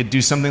 that he could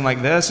do something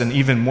like this, and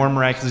even more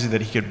miraculously,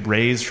 that he could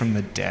raise from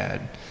the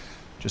dead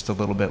just a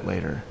little bit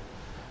later.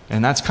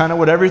 And that's kind of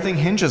what everything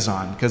hinges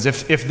on. Because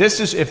if this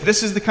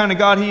is the kind of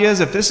God he is,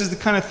 if this is the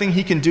kind of thing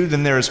he can do,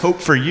 then there is hope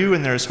for you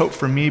and there is hope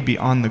for me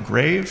beyond the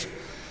grave.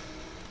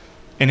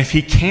 And if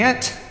he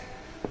can't,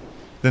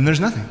 then there's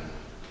nothing.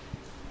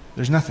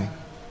 There's nothing.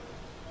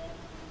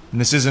 And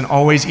this isn't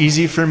always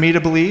easy for me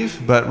to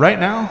believe, but right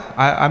now,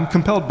 I'm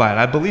compelled by it.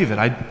 I believe it.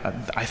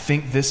 I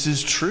think this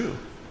is true.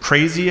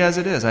 Crazy as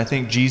it is, I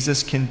think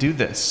Jesus can do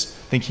this.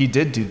 I think he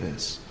did do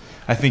this.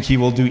 I think he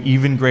will do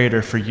even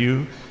greater for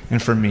you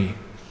and for me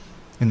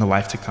in the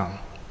life to come.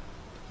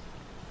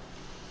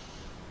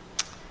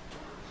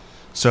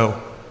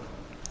 So,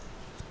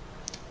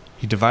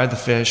 he divided the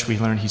fish. We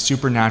learned he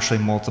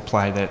supernaturally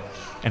multiplied it.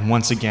 And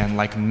once again,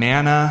 like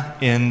manna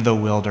in the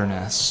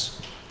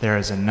wilderness, there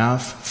is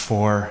enough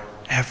for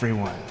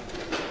everyone.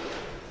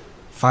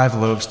 5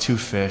 loaves, 2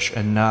 fish,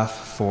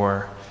 enough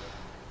for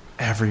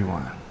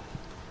everyone.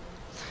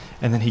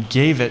 And then he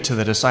gave it to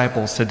the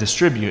disciples to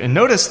distribute. And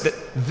notice that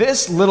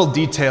this little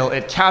detail,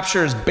 it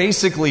captures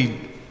basically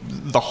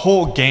the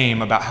whole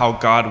game about how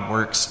God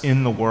works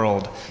in the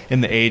world,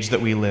 in the age that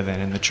we live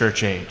in the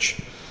church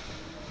age.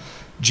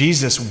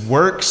 Jesus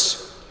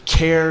works,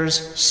 cares,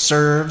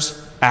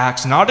 serves,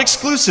 acts, not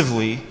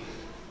exclusively,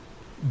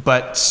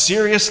 but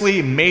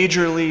seriously,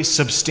 majorly,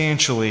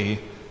 substantially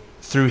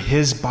through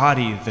his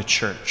body, the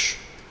church.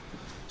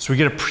 So we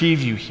get a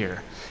preview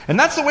here. And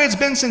that's the way it's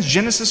been since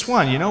Genesis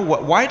 1. You know,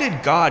 why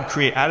did God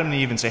create Adam and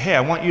Eve and say, hey,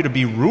 I want you to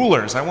be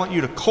rulers. I want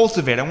you to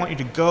cultivate. I want you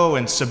to go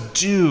and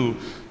subdue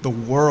the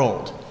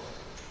world.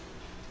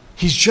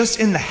 He's just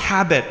in the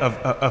habit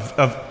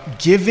of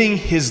giving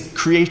his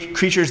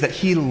creatures that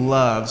he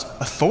loves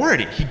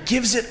authority. He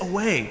gives it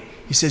away.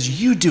 He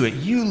says, you do it.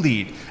 You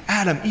lead.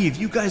 Adam, Eve,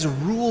 you guys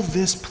rule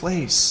this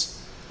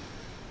place.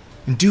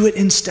 And do it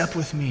in step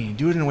with me.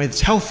 Do it in a way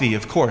that's healthy,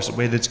 of course, a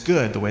way that's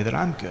good, the way that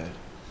I'm good.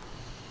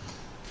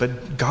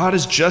 But God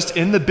is just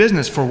in the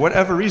business for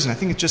whatever reason. I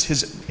think it's just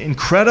his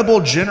incredible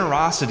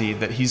generosity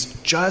that he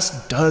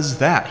just does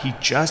that. He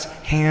just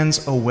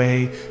hands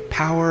away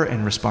power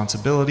and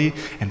responsibility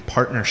and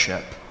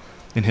partnership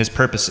in his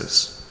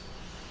purposes.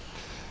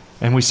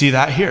 And we see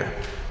that here.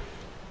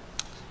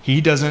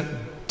 He doesn't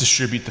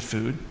distribute the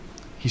food.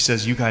 He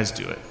says, you guys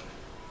do it.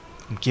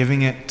 I'm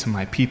giving it to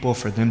my people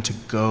for them to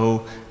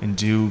go and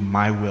do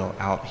my will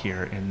out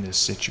here in this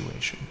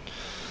situation.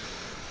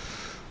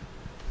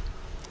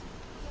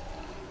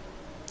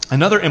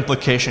 Another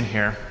implication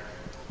here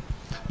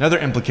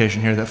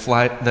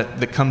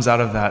that comes out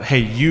of that, hey,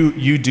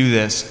 you do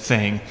this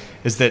thing,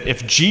 is that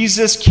if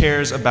Jesus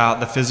cares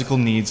about the physical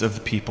needs of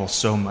the people,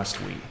 so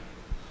must we.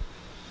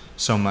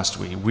 So must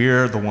we.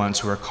 We're the ones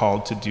who are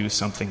called to do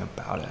something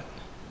about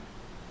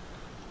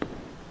it.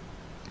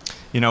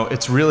 You know,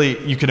 it's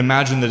really, you could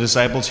imagine the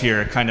disciples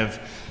here kind of,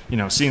 you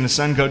know, seeing the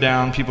sun go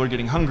down, people are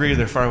getting hungry,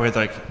 they're far away,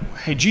 they're like,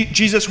 hey,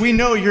 Jesus, we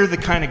know you're the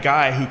kind of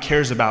guy who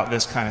cares about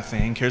this kind of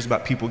thing, cares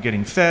about people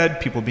getting fed,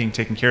 people being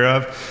taken care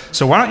of.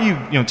 So why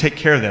don't you take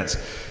care of this?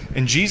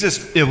 And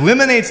Jesus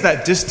eliminates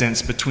that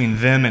distance between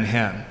them and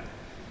him.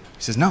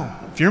 He says, no,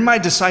 if you're my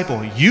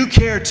disciple, you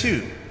care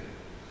too.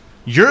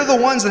 You're the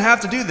ones that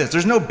have to do this.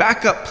 There's no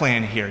backup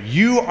plan here.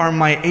 You are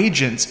my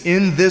agents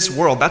in this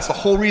world. That's the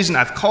whole reason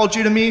I've called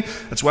you to me.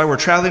 That's why we're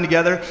traveling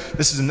together.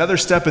 This is another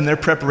step in their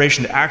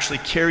preparation to actually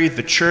carry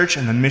the church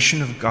and the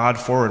mission of God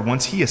forward.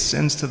 Once he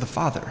ascends to the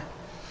Father,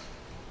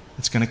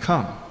 it's going to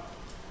come.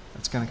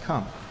 It's going to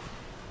come.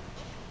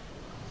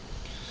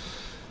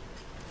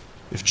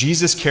 If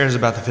Jesus cares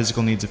about the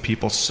physical needs of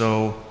people,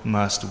 so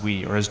must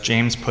we. Or as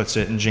James puts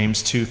it in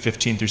James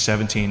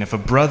 2:15-17, if a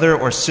brother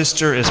or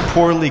sister is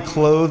poorly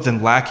clothed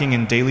and lacking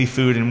in daily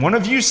food, and one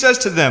of you says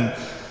to them,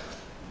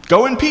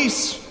 go in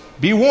peace,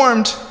 be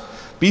warmed,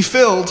 be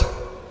filled,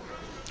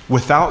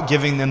 without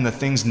giving them the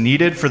things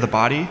needed for the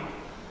body,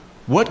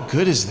 what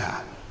good is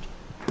that?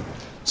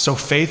 So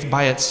faith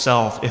by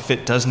itself, if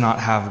it does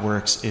not have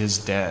works, is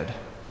dead.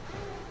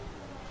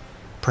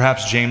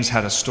 Perhaps James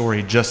had a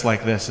story just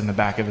like this in the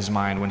back of his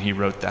mind when he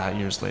wrote that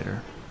years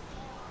later.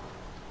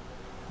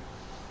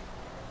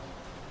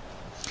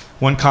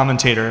 One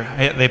commentator,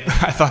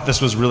 I thought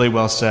this was really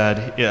well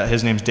said.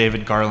 His name's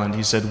David Garland.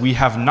 He said, we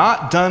have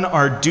not done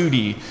our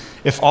duty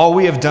if all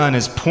we have done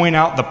is point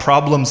out the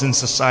problems in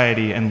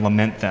society and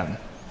lament them.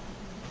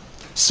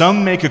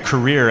 Some make a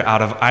career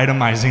out of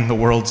itemizing the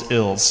world's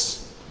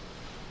ills.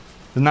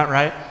 Isn't that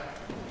right?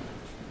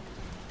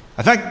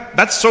 I think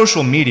that's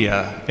social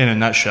media in a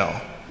nutshell.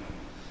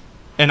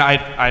 And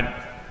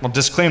I'll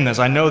disclaim this.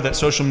 I know that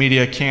social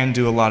media can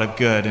do a lot of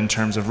good in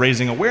terms of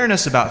raising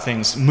awareness about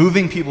things,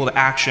 moving people to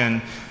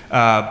action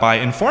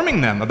by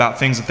informing them about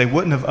things that they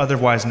wouldn't have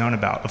otherwise known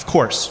about. Of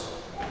course.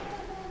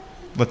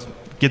 Let's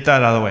get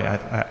that out of the way.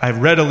 I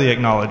readily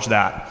acknowledge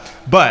that.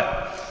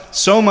 But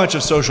so much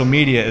of social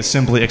media is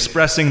simply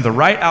expressing the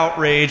right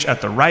outrage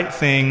at the right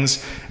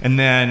things, and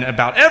then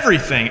about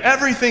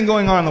everything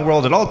going on in the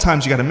world at all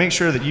times, you got to make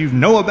sure that you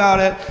know about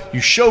it, you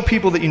show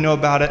people that you know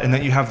about it, and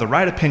that you have the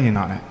right opinion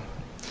on it,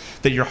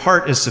 that your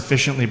heart is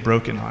sufficiently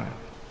broken on it.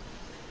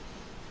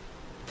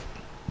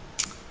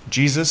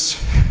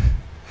 Jesus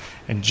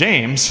and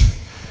James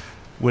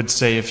would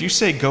say, if you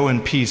say go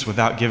in peace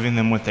without giving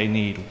them what they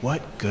need,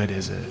 what good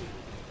is it?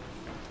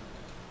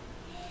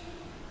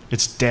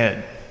 It's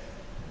dead.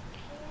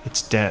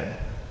 It's dead.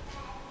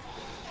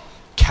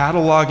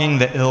 Cataloging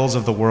the ills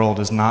of the world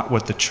is not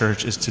what the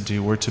church is to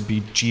do. We're to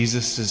be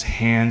Jesus'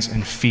 hands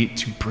and feet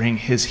to bring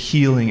his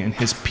healing and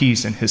his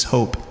peace and his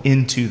hope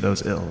into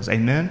those ills.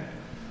 Amen?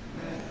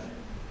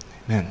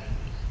 Amen.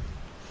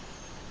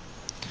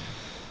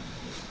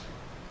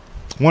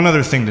 One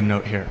other thing to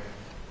note here.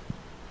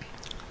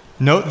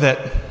 Note that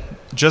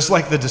just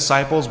like the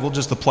disciples, we'll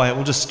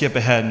just skip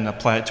ahead and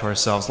apply it to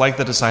ourselves. Like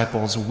the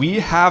disciples, we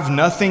have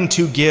nothing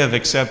to give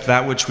except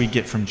that which we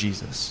get from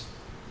Jesus.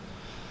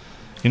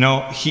 You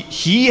know,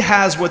 he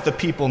has what the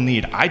people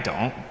need. I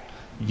don't.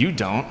 You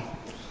don't.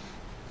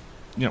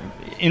 You know,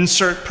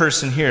 insert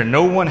person here.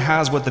 No one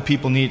has what the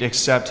people need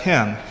except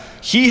him.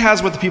 He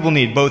has what the people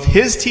need, both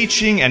his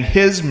teaching and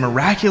his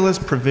miraculous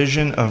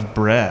provision of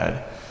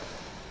bread.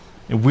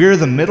 And we're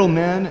the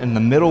middlemen and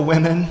the middle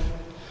women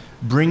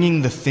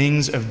bringing the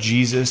things of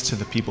Jesus to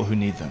the people who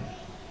need them.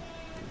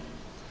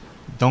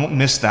 Don't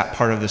miss that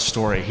part of the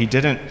story. He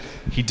didn't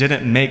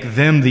make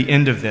them the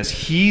end of this.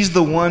 He's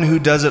the one who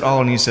does it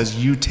all, and he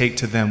says, you take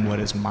to them what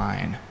is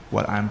mine,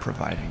 what I'm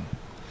providing.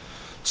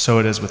 So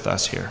it is with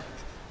us here.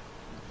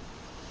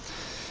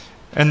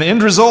 And the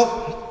end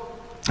result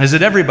is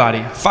that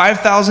everybody,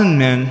 5,000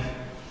 men,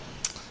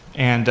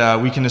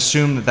 and we can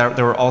assume that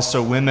there were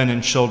also women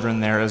and children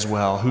there as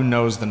well. Who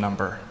knows the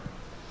number?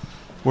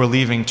 We're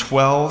leaving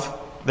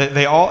 12.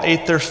 They all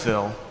ate their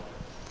fill.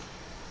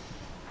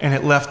 And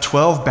it left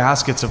 12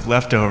 baskets of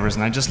leftovers,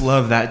 and I just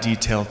love that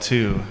detail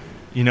too.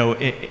 You know,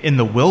 in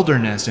the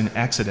wilderness in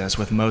Exodus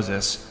with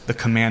Moses, the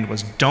command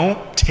was,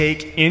 don't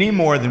take any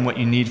more than what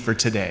you need for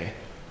today.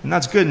 And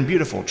that's good and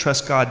beautiful.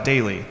 Trust God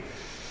daily.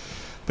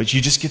 But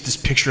you just get this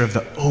picture of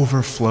the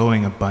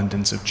overflowing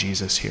abundance of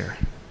Jesus here.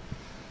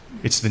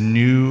 It's the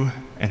new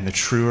and the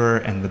truer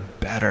and the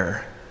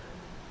better.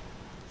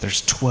 There's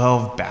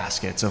 12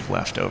 baskets of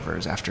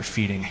leftovers after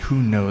feeding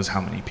who knows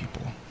how many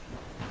people.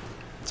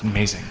 It's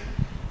amazing.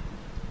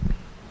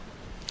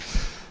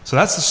 So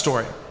that's the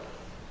story.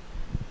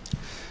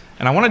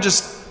 And I want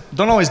to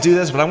don't always do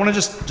this, but I want to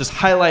just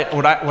highlight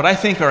what I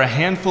think are a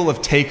handful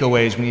of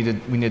takeaways we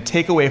need to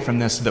take away from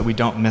this so that we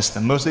don't miss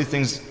them. Most of these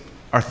things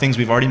are things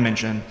we've already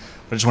mentioned,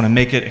 but I just want to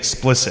make it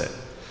explicit.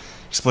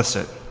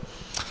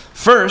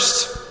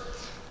 First,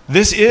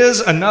 this is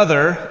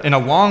another in a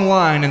long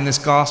line in this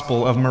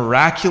gospel of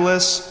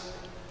miraculous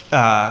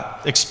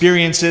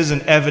experiences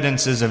and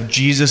evidences of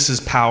Jesus'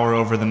 power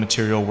over the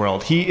material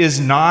world. He is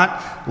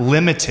not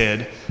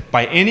limited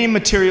by any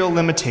material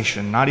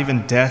limitation, not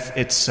even death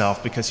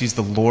itself, because he's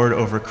the Lord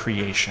over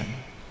creation.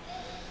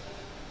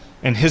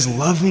 And his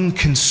loving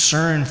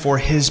concern for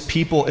his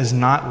people is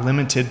not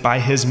limited by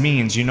his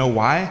means. You know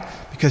why?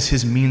 Because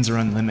his means are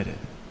unlimited.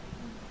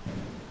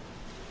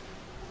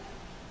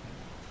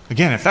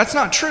 Again, if that's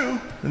not true,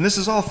 then this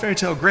is all fairy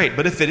tale great.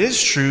 But if it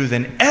is true,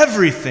 then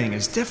everything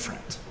is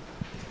different.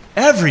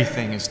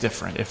 Everything is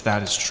different if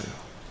that is true.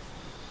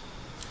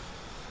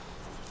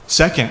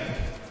 Second,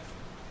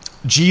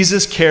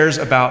 Jesus cares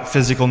about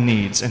physical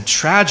needs. And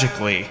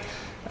tragically,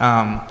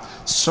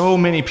 so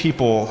many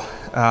people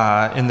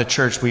in the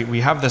church,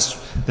 we have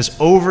this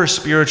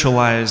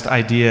over-spiritualized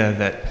idea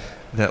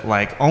that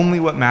like only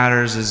what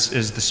matters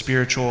is the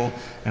spiritual.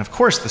 And of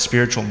course the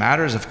spiritual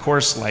matters. Of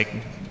course, like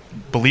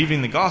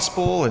believing the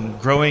gospel and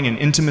growing in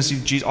intimacy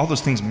with Jesus, all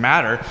those things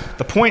matter.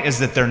 The point is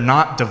that they're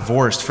not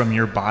divorced from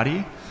your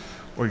body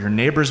or your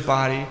neighbor's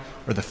body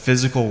or the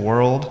physical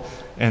world.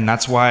 And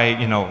that's why,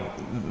 you know,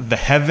 the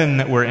heaven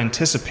that we're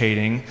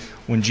anticipating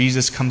when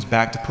Jesus comes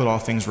back to put all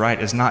things right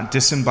is not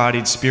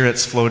disembodied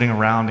spirits floating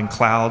around in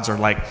clouds or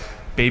like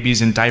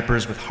babies in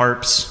diapers with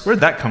harps.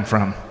 Where'd that come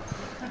from?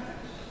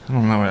 I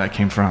don't know where that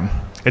came from.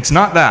 It's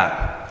not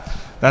that.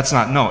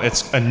 No,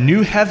 it's a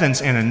new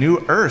heavens and a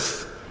new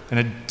earth and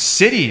a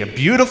city, a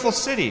beautiful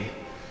city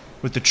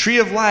with the tree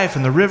of life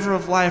and the river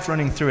of life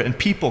running through it and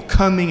people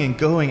coming and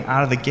going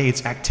out of the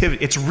gates,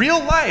 activity. It's real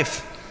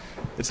life.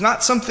 It's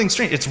not something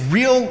strange. It's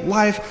real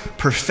life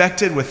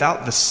perfected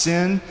without the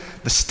stain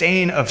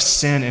of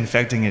sin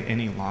infecting it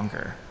any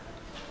longer.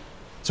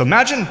 So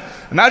imagine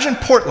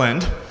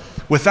Portland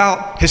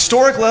without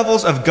historic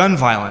levels of gun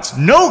violence.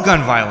 No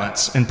gun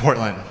violence in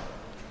Portland.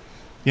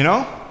 You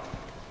know?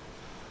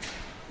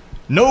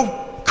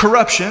 No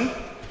corruption,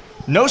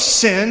 no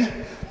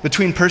sin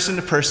between person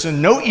to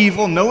person, no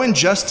evil, no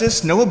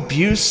injustice, no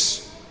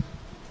abuse,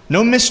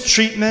 no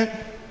mistreatment,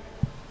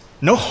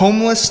 no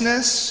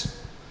homelessness,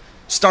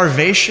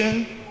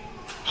 starvation,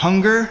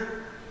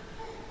 hunger.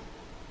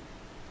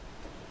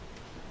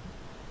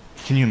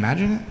 Can you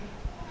imagine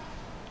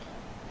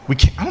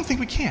it? I don't think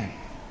we can.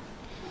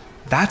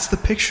 That's the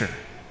picture.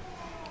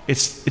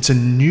 It's a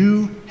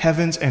new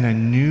heavens and a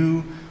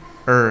new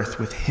earth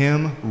with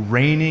him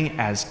reigning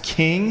as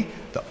king,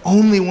 the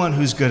only one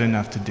who's good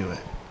enough to do it.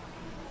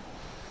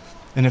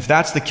 And if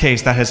that's the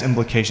case, that has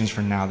implications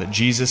for now, that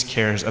Jesus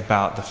cares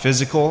about the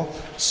physical,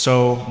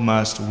 so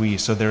must we.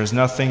 So there is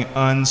nothing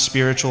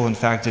unspiritual. In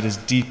fact, it is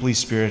deeply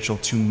spiritual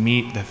to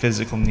meet the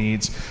physical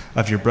needs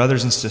of your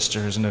brothers and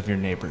sisters and of your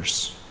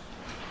neighbors.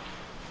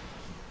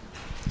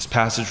 This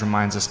passage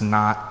reminds us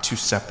not to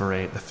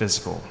separate the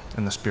physical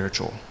and the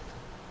spiritual.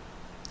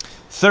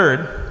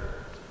 Third,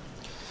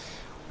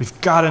 we've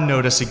got to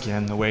notice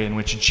again the way in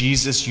which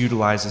Jesus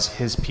utilizes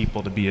his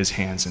people to be his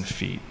hands and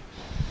feet.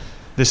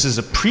 This is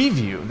a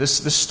preview.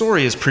 This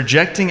story is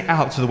projecting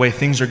out to the way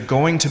things are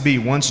going to be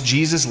once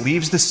Jesus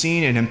leaves the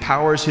scene and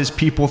empowers his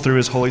people through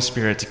his Holy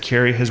Spirit to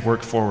carry his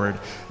work forward.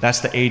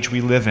 That's the age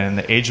we live in,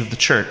 the age of the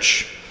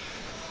church.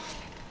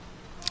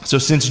 So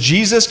since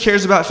Jesus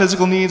cares about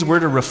physical needs,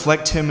 we're to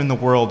reflect him in the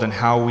world and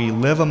how we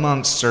live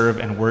amongst, serve,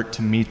 and work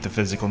to meet the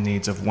physical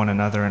needs of one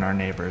another and our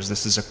neighbors.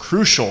 This is a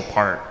crucial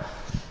part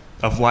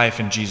of life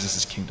in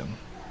Jesus' kingdom.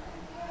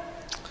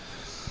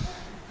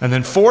 And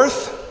then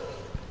fourth,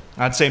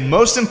 I'd say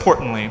most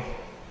importantly,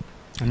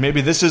 and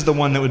maybe this is the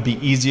one that would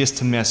be easiest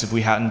to miss if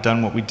we hadn't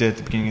done what we did at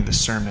the beginning of the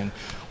sermon,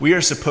 we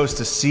are supposed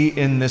to see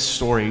in this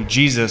story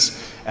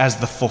Jesus as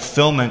the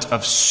fulfillment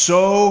of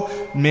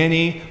so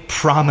many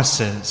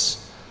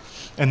promises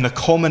and the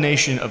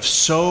culmination of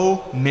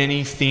so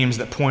many themes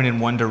that point in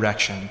one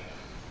direction.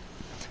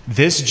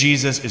 This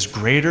Jesus is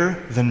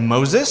greater than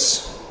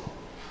Moses,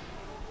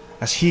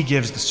 as he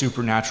gives the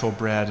supernatural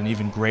bread in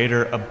even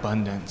greater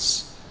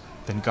abundance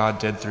than God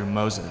did through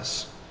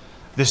Moses.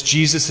 This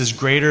Jesus is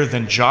greater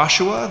than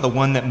Joshua, the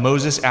one that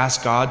Moses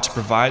asked God to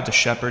provide to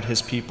shepherd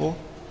his people.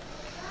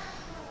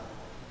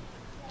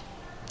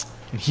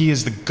 And he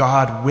is the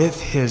God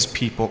with his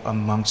people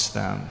amongst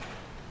them.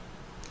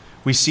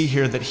 We see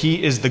here that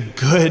he is the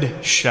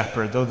good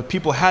shepherd. Though the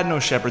people had no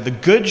shepherd, the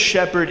good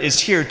shepherd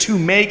is here to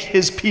make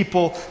his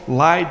people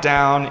lie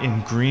down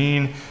in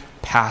green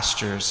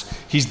pastures.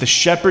 He's the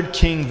shepherd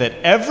king that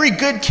every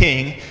good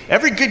king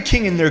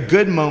in their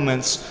good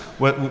moments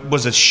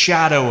was a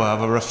shadow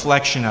of, a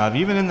reflection of,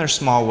 even in their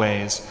small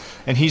ways.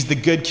 And he's the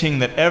good king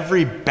that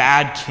every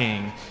bad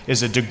king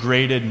is a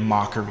degraded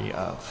mockery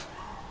of.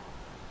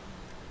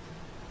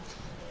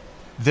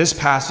 This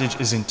passage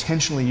is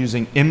intentionally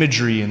using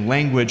imagery and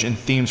language and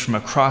themes from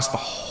across the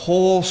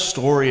whole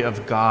story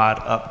of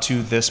God up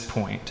to this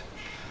point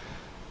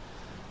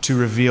to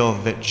reveal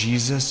that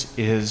Jesus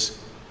is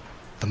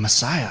the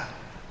Messiah.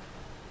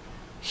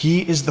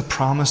 He is the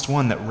promised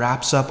one that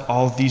wraps up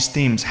all of these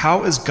themes.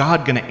 How is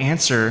God going to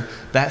answer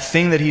that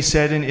thing that he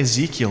said in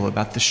Ezekiel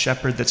about the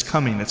shepherd that's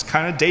coming? That's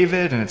kind of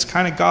David and it's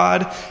kind of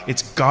God.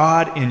 It's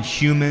God in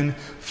human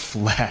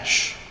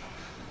flesh.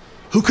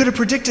 Who could have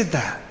predicted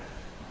that?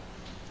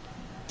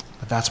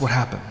 But that's what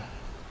happened.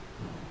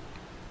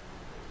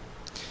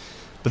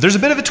 But there's a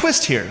bit of a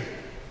twist here.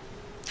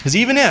 Because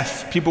even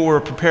if people were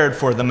prepared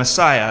for the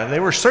Messiah, they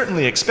were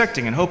certainly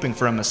expecting and hoping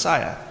for a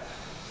Messiah.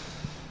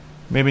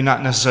 Maybe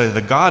not necessarily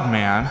the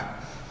God-man,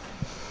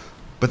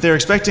 but they're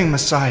expecting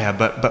Messiah.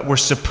 But we're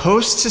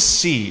supposed to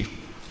see,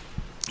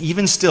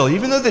 even still,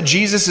 even though that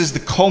Jesus is the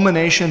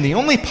culmination, the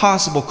only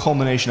possible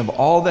culmination of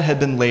all that had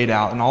been laid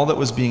out and all that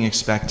was being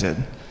expected,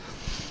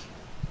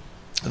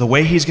 the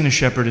way he's going to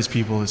shepherd his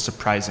people is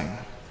surprising.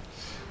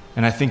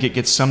 And I think it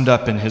gets summed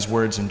up in his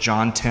words in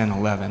John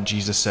 10:11.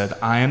 Jesus said,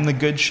 "I am the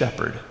good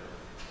shepherd.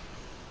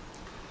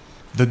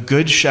 The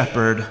good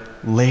shepherd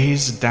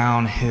lays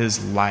down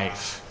his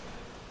life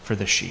for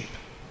the sheep."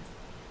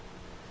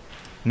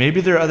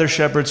 Maybe there are other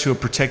shepherds who will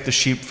protect the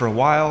sheep for a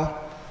while,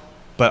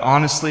 but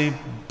honestly,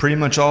 pretty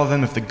much all of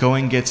them, if the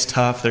going gets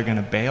tough, they're going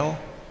to bail.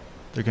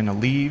 They're going to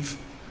leave.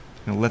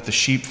 They're going to let the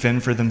sheep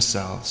fend for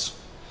themselves.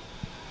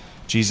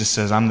 Jesus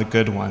says, "I'm the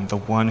good one, the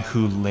one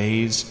who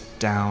lays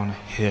down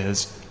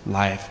his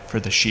life for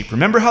the sheep."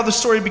 Remember how the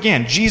story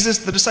began. Jesus,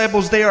 the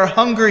disciples, they are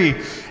hungry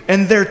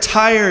and they're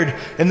tired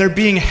and they're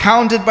being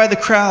hounded by the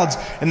crowds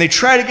and they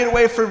try to get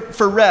away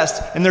for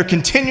rest and they're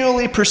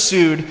continually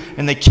pursued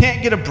and they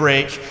can't get a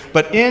break.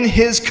 But in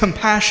his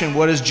compassion,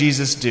 what does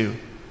Jesus do?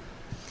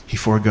 He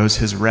forgoes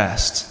his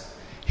rest.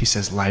 He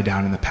says, "Lie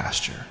down in the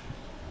pasture."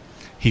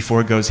 He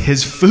forgoes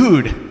his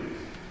food. He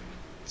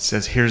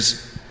says,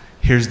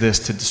 here's this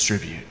to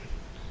distribute.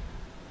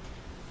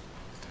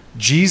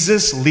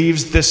 Jesus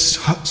leaves this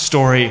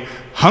story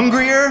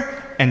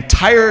hungrier and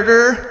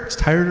tireder. Is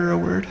tireder a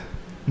word?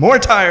 More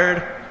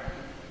tired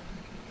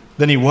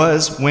than he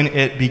was when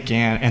it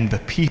began. And the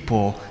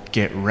people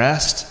get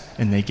rest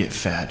and they get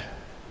fed.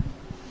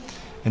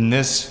 And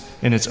this,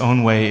 in its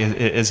own way,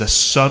 is a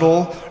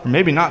subtle, or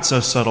maybe not so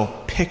subtle,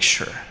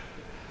 picture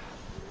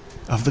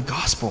of the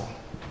gospel.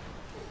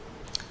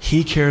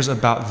 He cares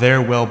about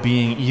their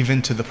well-being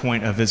even to the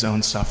point of his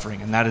own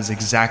suffering. And that is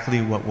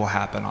exactly what will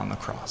happen on the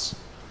cross.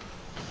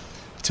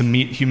 To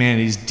meet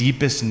humanity's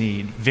deepest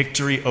need,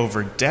 victory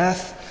over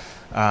death,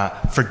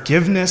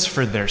 forgiveness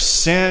for their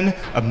sin,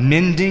 a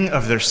mending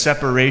of their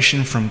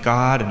separation from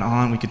God, and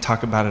on. We could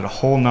talk about it a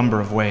whole number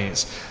of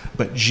ways.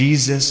 But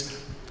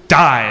Jesus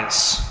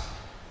dies.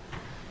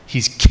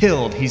 He's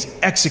killed. He's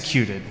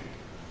executed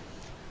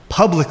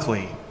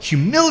publicly,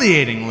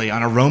 humiliatingly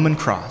on a Roman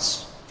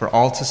cross for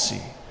all to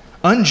see.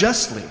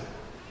 Unjustly.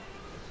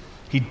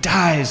 He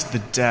dies the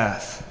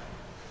death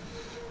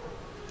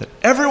that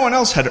everyone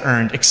else had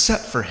earned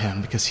except for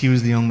him, because he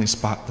was the only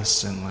spotless,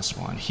 sinless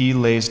one. He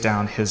lays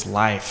down his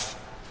life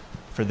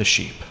for the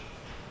sheep.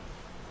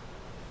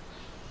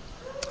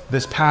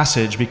 This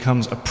passage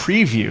becomes a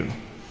preview,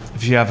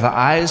 if you have the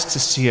eyes to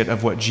see it,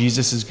 of what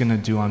Jesus is going to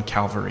do on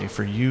Calvary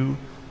for you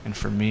and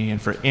for me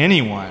and for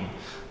anyone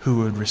who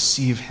would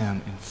receive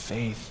him in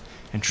faith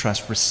and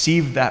trust.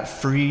 Receive that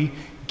free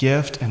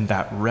gift and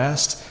that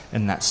rest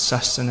and that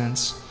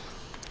sustenance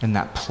and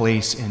that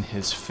place in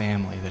his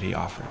family that he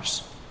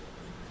offers.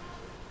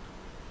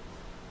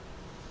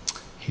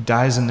 He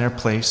dies in their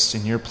place,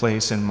 in your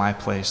place, in my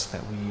place,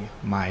 that we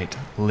might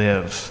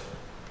live.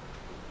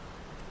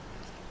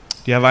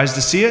 Do you have eyes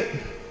to see it?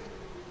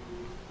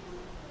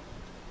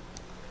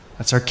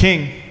 That's our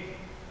King.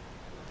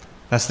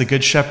 That's the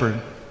Good Shepherd.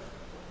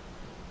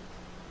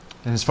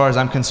 And as far as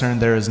I'm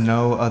concerned, there is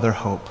no other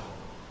hope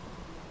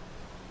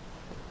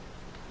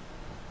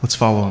Let's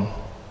follow him.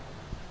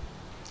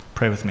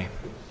 Pray with me.